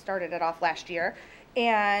started it off last year.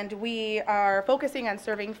 And we are focusing on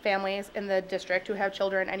serving families in the district who have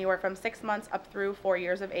children anywhere from 6 months up through 4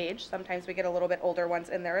 years of age. Sometimes we get a little bit older ones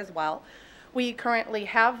in there as well. We currently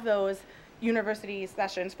have those university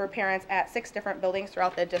sessions for parents at 6 different buildings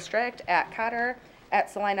throughout the district, at Cotter, at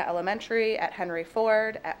Salina Elementary, at Henry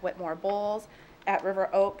Ford, at Whitmore Bowles, at River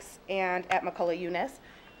Oaks, and at McCullough Eunice.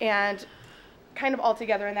 And kind of all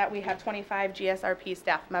together in that we have 25 GSRP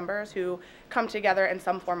staff members who come together in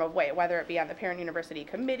some form of way, whether it be on the Parent University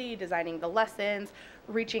Committee, designing the lessons,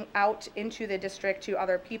 reaching out into the district to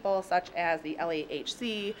other people such as the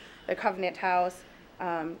LAHC, the Covenant House,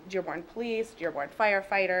 Dearborn Police, Dearborn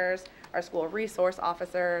Firefighters, our school resource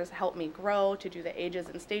officers, Help Me Grow, to do the ages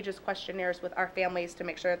and stages questionnaires with our families to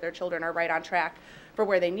make sure that their children are right on track for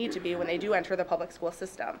where they need to be when they do enter the public school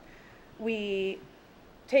system. We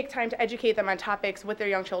take time to educate them on topics with their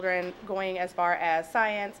young children, going as far as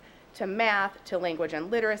science, to math, to language and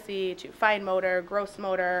literacy, to fine motor, gross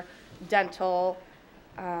motor, dental,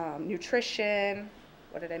 nutrition,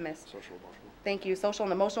 what did I miss? Social emotional. Thank you, social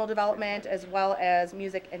and emotional development, as well as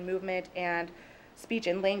music and movement and speech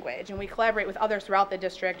and language. And we collaborate with others throughout the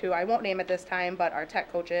district who I won't name at this time, but our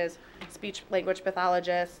tech coaches, speech language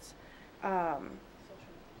pathologists,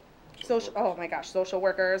 social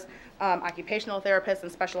workers, occupational therapists,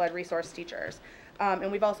 and special ed resource teachers.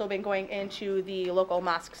 And we've also been going into the local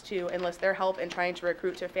mosques to enlist their help in trying to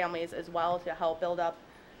recruit to families as well to help build up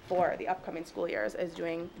for the upcoming school years as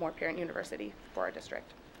doing more Parent University for our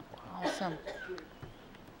district. Awesome.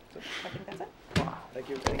 So I think that's it. Wow. Thank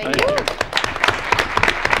you. Thank you.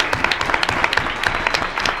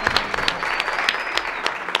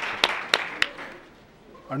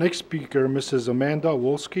 next speaker, Mrs. Amanda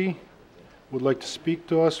Wolski, would like to speak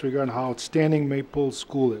to us regarding how outstanding Maple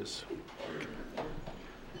School is.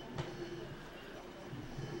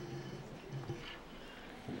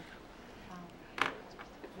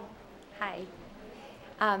 Hi.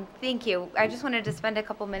 Thank you. I just wanted to spend a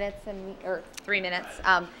couple minutes, or 3 minutes,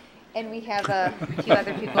 and we have a few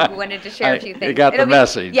other people who wanted to share a few things. You got the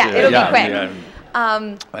message. Yeah, it'll be quick.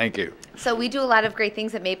 Yeah. Thank you. So we do a lot of great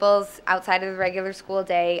things at Maples outside of the regular school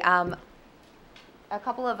day. A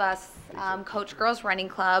couple of us coach girls running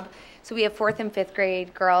club. So we have 4th and 5th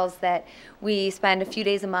grade girls that we spend a few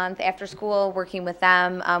days a month after school working with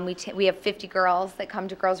them. We have 50 girls that come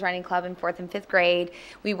to girls running club in 4th and 5th grade.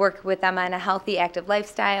 We work with them on a healthy, active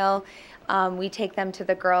lifestyle. We take them to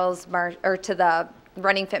the girls to the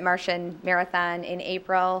Running Fit Martian Marathon in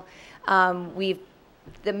April.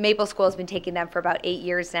 The Maple School has been taking them for about 8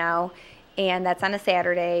 years now, and that's on a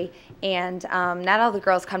Saturday. And not all the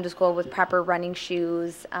girls come to school with proper running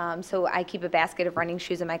shoes, so I keep a basket of running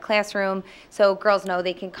shoes in my classroom, so girls know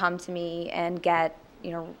they can come to me and get,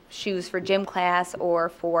 shoes for gym class or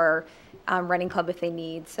for running club if they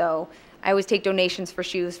need. So I always take donations for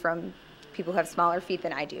shoes from people who have smaller feet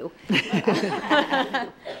than I do.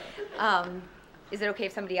 Is it okay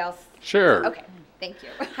if somebody else? Sure. Okay, thank you.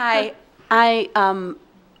 Hi, I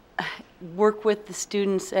work with the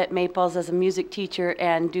students at Maples as a music teacher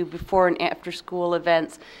and do before and after school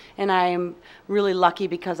events. And I am really lucky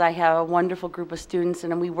because I have a wonderful group of students,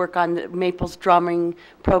 and we work on the Maples drumming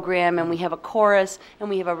program, and we have a chorus, and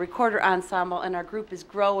we have a recorder ensemble, and our group is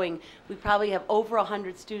growing. We probably have over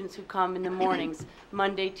 100 students who come in the mornings,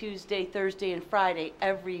 Monday, Tuesday, Thursday, and Friday,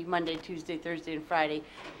 every Monday, Tuesday, Thursday, and Friday.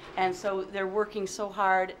 And so they're working so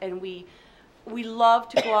hard, and we love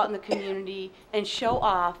to go out in the community and show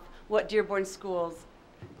off what Dearborn Schools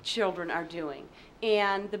children are doing.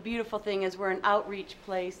 And the beautiful thing is we're an outreach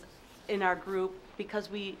place in our group because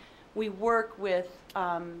we work with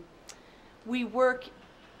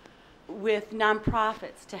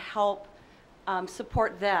nonprofits to help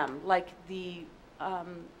support them, like the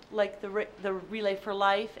Relay for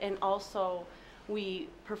Life, and also we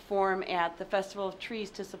perform at the Festival of Trees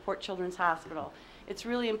to support Children's Hospital. It's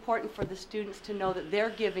really important for the students to know that they're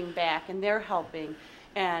giving back and they're helping,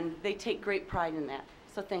 and they take great pride in that.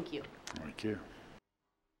 So thank you. Thank you.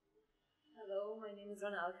 Hello, my name is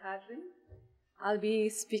Rana Al-Kadri. I'll be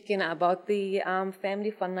speaking about the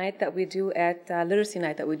family fun night that we do at Literacy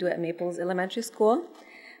Night that we do at Maples Elementary School.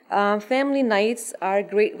 Family nights are a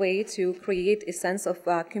great way to create a sense of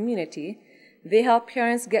community. They help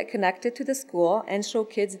parents get connected to the school and show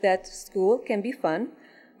kids that school can be fun,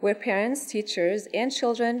 where parents, teachers, and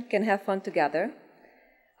children can have fun together.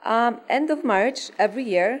 End of March, every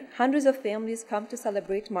year, hundreds of families come to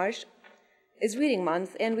celebrate March is Reading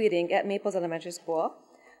Month and reading at Maples Elementary School.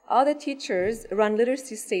 All the teachers run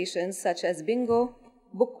literacy stations such as bingo,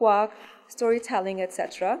 book walk, storytelling,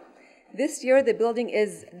 etc. This year, the building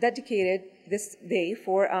is dedicated this day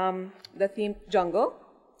for the theme Jungle.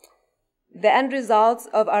 The end result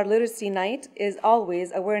of our literacy night is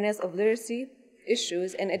always awareness of literacy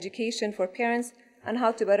issues and education for parents on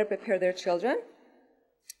how to better prepare their children.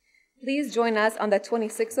 Please join us on the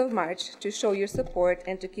 26th of March to show your support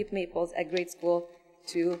and to keep Maples a great school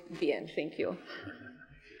to be in. Thank you.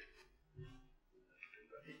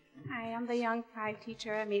 Hi, I'm the Young Five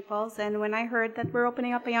teacher at Maples, and when I heard that we're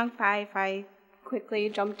opening up a Young Five, I quickly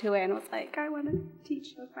jumped to it and was like, I want to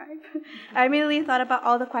teach Young Five. I immediately thought about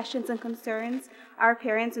all the questions and concerns our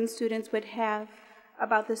parents and students would have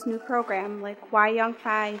about this new program, like why Young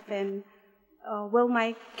Five, and will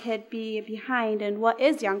my kid be behind, and what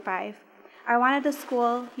is Young Five? I wanted the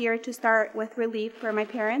school year to start with relief for my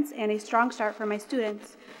parents and a strong start for my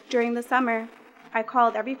students. During the summer, I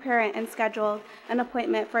called every parent and scheduled an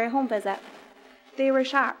appointment for a home visit. They were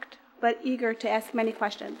shocked, but eager to ask many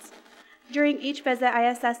questions. During each visit, I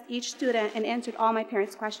assessed each student and answered all my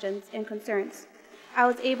parents' questions and concerns. I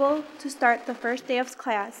was able to start the first day of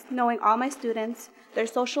class knowing all my students, their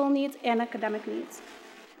social needs and academic needs.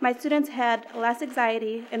 My students had less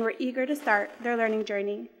anxiety and were eager to start their learning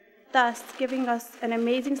journey, thus giving us an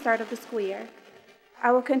amazing start of the school year.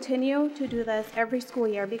 I will continue to do this every school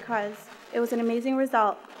year because it was an amazing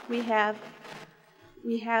result. We have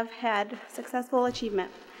had successful achievement.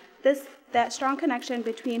 That strong connection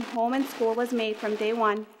between home and school was made from day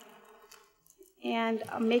one, and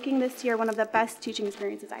making this year one of the best teaching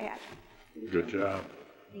experiences I had. Good job.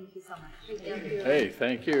 Thank you so much. Thank you. Hey,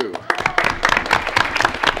 thank you.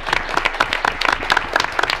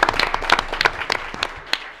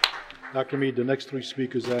 Dr. Mead, the next three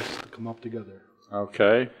speakers asked to come up together.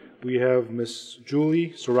 Okay. We have Miss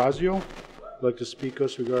Julie Sorazio, would like to speak to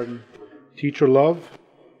us regarding teacher love.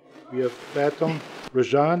 We have Fatim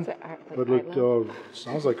Rajan, would like to,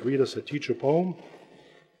 sounds like read us a teacher poem.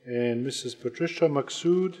 And Mrs. Patricia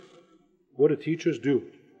Maksood, what do teachers do?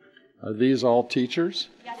 Are these all teachers?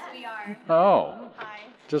 Yes, we are. Oh,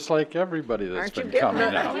 just like everybody that's been coming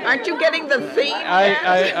out. Aren't you getting the theme?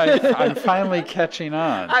 I'm finally catching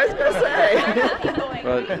on. I was going to say.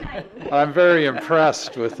 But I'm very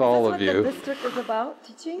impressed with all of you. The district is about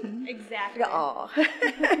teaching? Exactly. Oh.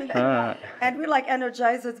 Ah. And we're like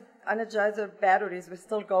Energizer batteries. We're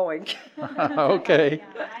still going. Okay.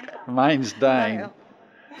 Mine's dying.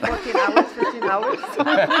 14 hours, 15 hours.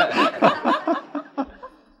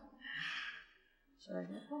 Should I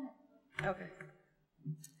get that? Okay.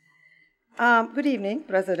 Good evening,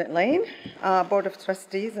 President Lane, Board of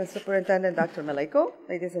Trustees, and Superintendent Dr. Maleko,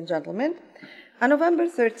 ladies and gentlemen. On November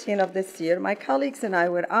 13 of this year, my colleagues and I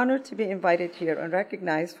were honored to be invited here and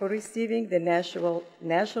recognized for receiving the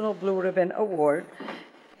National Blue Ribbon Award.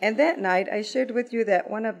 And that night, I shared with you that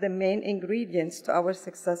one of the main ingredients to our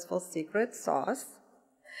successful secret sauce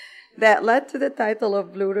that led to the title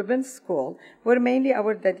of Blue Ribbon School were mainly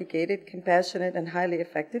our dedicated, compassionate, and highly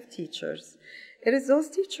effective teachers. It is those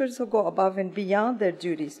teachers who go above and beyond their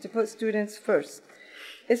duties to put students first.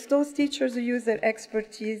 It's those teachers who use their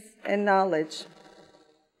expertise and knowledge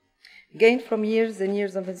gained from years and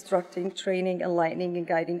years of instructing, training, enlightening, and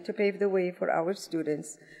guiding to pave the way for our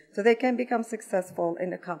students so they can become successful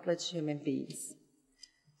and accomplished human beings.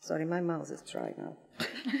 Sorry, my mouth is dry now.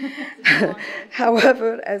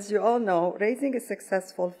 However, as you all know, raising a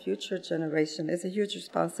successful future generation is a huge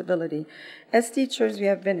responsibility. As teachers, we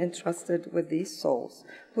have been entrusted with these souls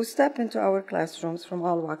who step into our classrooms from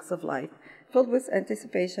all walks of life, filled with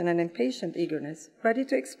anticipation and impatient eagerness, ready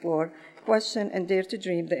to explore, question, and dare to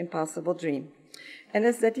dream the impossible dream. And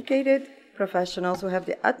as dedicated professionals who have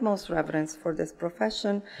the utmost reverence for this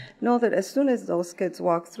profession, know that as soon as those kids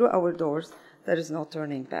walk through our doors, there is no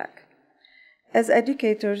turning back. As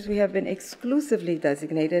educators, we have been exclusively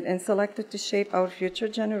designated and selected to shape our future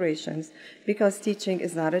generations because teaching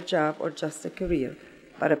is not a job or just a career,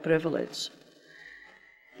 but a privilege.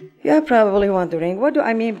 You are probably wondering, what do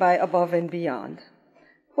I mean by above and beyond?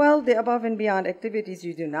 Well, the above and beyond activities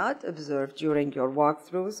you do not observe during your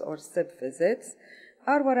walkthroughs or SIP visits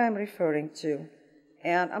are what I'm referring to.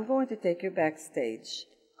 And I'm going to take you backstage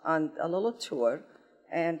on a little tour,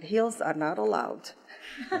 and heels are not allowed.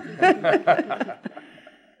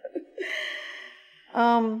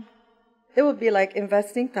 It would be like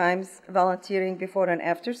investing times volunteering before and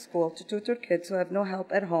after school to tutor kids who have no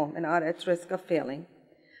help at home and are at risk of failing.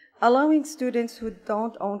 Allowing students who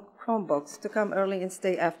don't own Chromebooks to come early and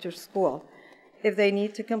stay after school if they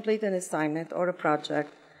need to complete an assignment or a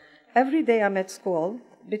project. Every day I'm at school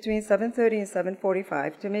between 7:30 and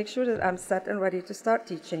 7:45 to make sure that I'm set and ready to start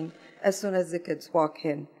teaching as soon as the kids walk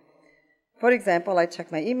in. For example, I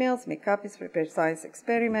check my emails, make copies, prepare science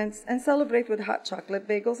experiments, and celebrate with hot chocolate,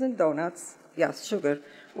 bagels, and donuts, yes, sugar,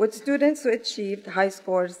 with students who achieved high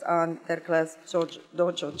scores on their class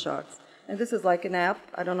dojo charts. And this is like an app,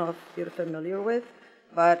 I don't know if you're familiar with,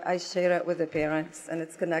 but I share it with the parents, and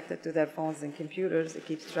it's connected to their phones and computers. It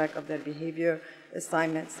keeps track of their behavior,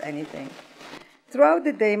 assignments, anything. Throughout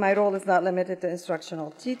the day, my role is not limited to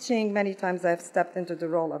instructional teaching. Many times I've stepped into the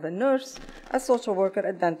role of a nurse, a social worker,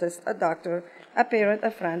 a dentist, a doctor, a parent,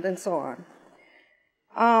 a friend, and so on.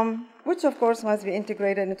 Which, of course, must be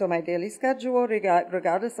integrated into my daily schedule,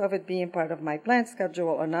 regardless of it being part of my planned schedule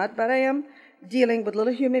or not. But I am dealing with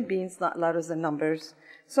little human beings, not letters and numbers.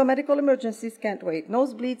 So medical emergencies can't wait.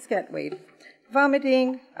 Nosebleeds can't wait.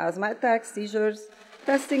 Vomiting, asthma attacks, seizures,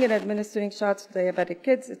 testing and administering shots to diabetic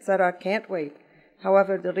kids, etc. can't wait.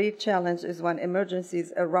 However, the real challenge is when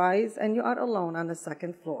emergencies arise and you are alone on the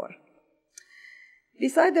second floor.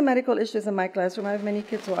 Beside the medical issues in my classroom, I have many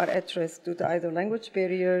kids who are at risk due to either language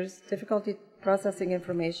barriers, difficulty processing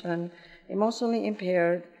information, emotionally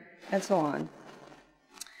impaired, and so on.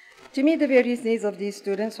 To meet the various needs of these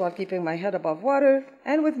students while keeping my head above water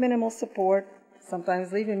and with minimal support,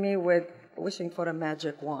 sometimes leaving me with wishing for a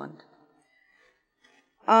magic wand.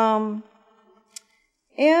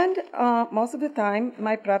 Most of the time,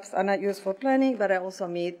 my preps are not used for planning, but I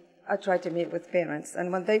try to meet with parents.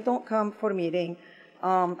 And when they don't come for meeting,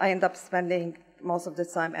 I end up spending most of the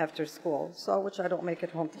time after school, which I don't make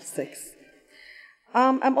it home till 6.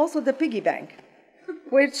 I'm also the piggy bank,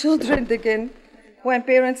 where children dig in when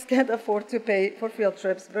parents can't afford to pay for field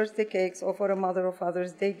trips, birthday cakes, or for a Mother or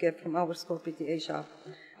Father's Day gift from our school PTA shop.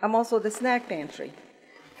 I'm also the snack pantry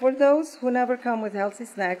for those who never come with healthy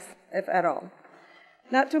snacks, if at all.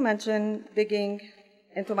 Not to mention digging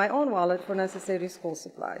into my own wallet for necessary school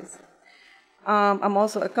supplies. I'm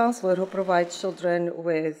also a counselor who provides children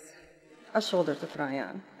with a shoulder to cry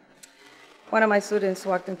on. One of my students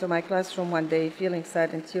walked into my classroom one day feeling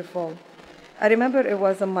sad and tearful. I remember it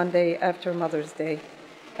was a Monday after Mother's Day,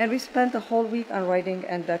 and we spent the whole week on writing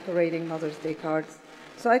and decorating Mother's Day cards.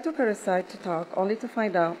 So I took her aside to talk, only to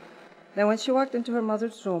find out that when she walked into her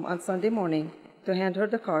mother's room on Sunday morning to hand her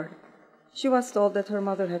the card, she was told that her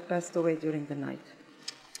mother had passed away during the night.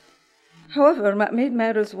 However, what made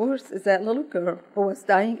matters worse is that little girl who was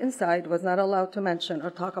dying inside was not allowed to mention or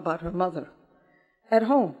talk about her mother. At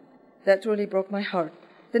home, that truly broke my heart.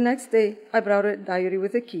 The next day, I brought her a diary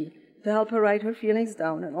with a key to help her write her feelings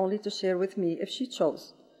down and only to share with me if she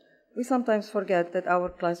chose. We sometimes forget that our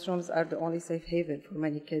classrooms are the only safe haven for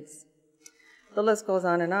many kids. The list goes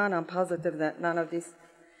on and on. I'm positive that none of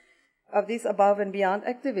these above and beyond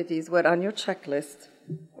activities were on your checklist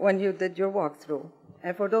when you did your walkthrough.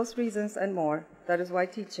 And for those reasons and more, that is why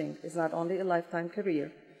teaching is not only a lifetime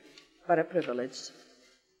career, but a privilege.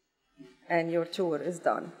 And your tour is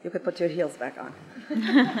done. You could put your heels back on.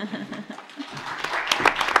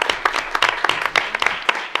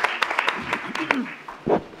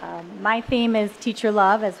 My theme is teacher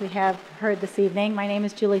love, as we have heard this evening. My name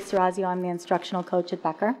is Julie Serrazio. I'm the instructional coach at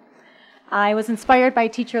Becker. I was inspired by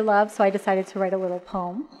teacher love, so I decided to write a little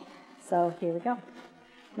poem. So here we go.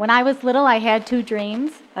 When I was little, I had two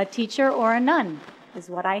dreams, a teacher or a nun, is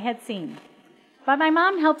what I had seen. But my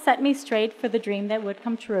mom helped set me straight for the dream that would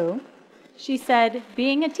come true. She said,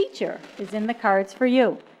 being a teacher is in the cards for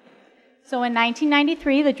you. So in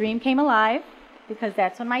 1993, the dream came alive, because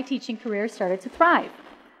that's when my teaching career started to thrive.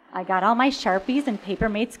 I got all my Sharpies and paper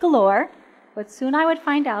mates galore, but soon I would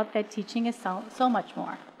find out that teaching is so much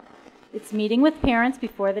more. It's meeting with parents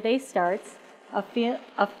before the day starts,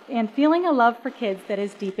 and feeling a love for kids that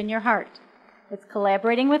is deep in your heart. It's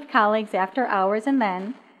collaborating with colleagues after hours, and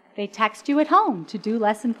then they text you at home to do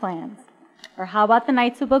lesson plans. Or how about the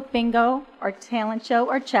nights of book bingo, or talent show,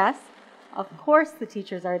 or chess? Of course the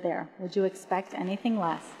teachers are there. Would you expect anything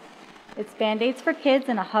less? It's Band-Aids for kids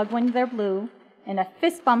and a hug when they're blue, and a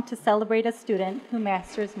fist bump to celebrate a student who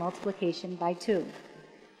masters multiplication by 2.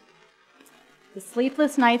 The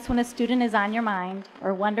sleepless nights when a student is on your mind,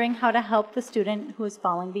 or wondering how to help the student who is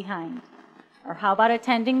falling behind. Or how about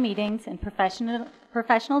attending meetings and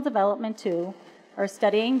professional development too, or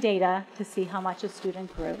studying data to see how much a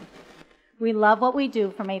student grew. We love what we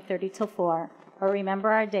do from 8:30 till 4, but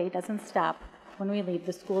remember our day doesn't stop when we leave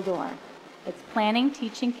the school door. It's planning,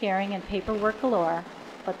 teaching, caring, and paperwork galore,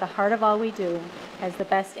 but the heart of all we do has the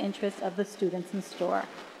best interests of the students in store.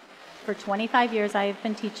 For 25 years I have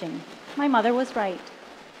been teaching. My mother was right.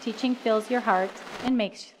 Teaching fills your heart and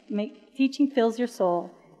teaching fills your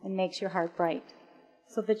soul and makes your heart bright.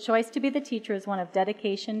 So the choice to be the teacher is one of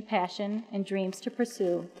dedication, passion, and dreams to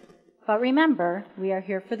pursue. But remember, we are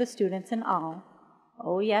here for the students in all,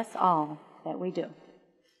 oh yes, all that we do.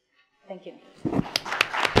 Thank you.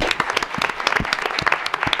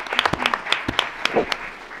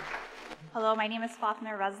 Hello, my name is Fatima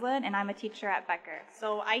Reslin, and I'm a teacher at Becker.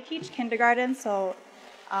 So I teach kindergarten, so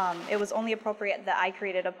it was only appropriate that I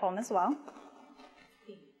created a poem as well.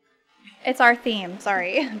 It's our theme,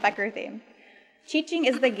 sorry, Becker theme. Teaching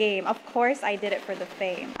is the game. Of course I did it for the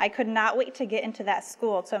fame. I could not wait to get into that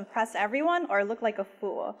school to impress everyone or look like a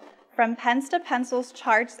fool. From pens to pencils,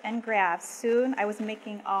 charts, and graphs, soon I was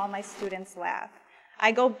making all my students laugh.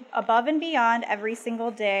 I go above and beyond every single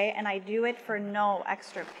day, and I do it for no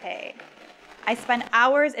extra pay. I spend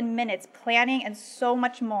hours and minutes planning and so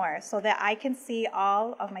much more so that I can see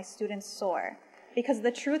all of my students soar. Because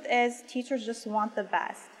the truth is, teachers just want the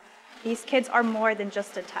best. These kids are more than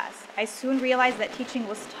just a test. I soon realized that teaching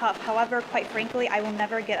was tough. However, quite frankly, I will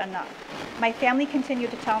never get enough. My family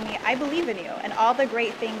continued to tell me, I believe in you and all the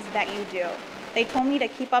great things that you do. They told me to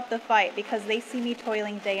keep up the fight because they see me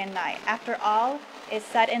toiling day and night. After all is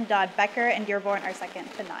said and done, Becker and Dearborn are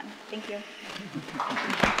second to none. Thank you.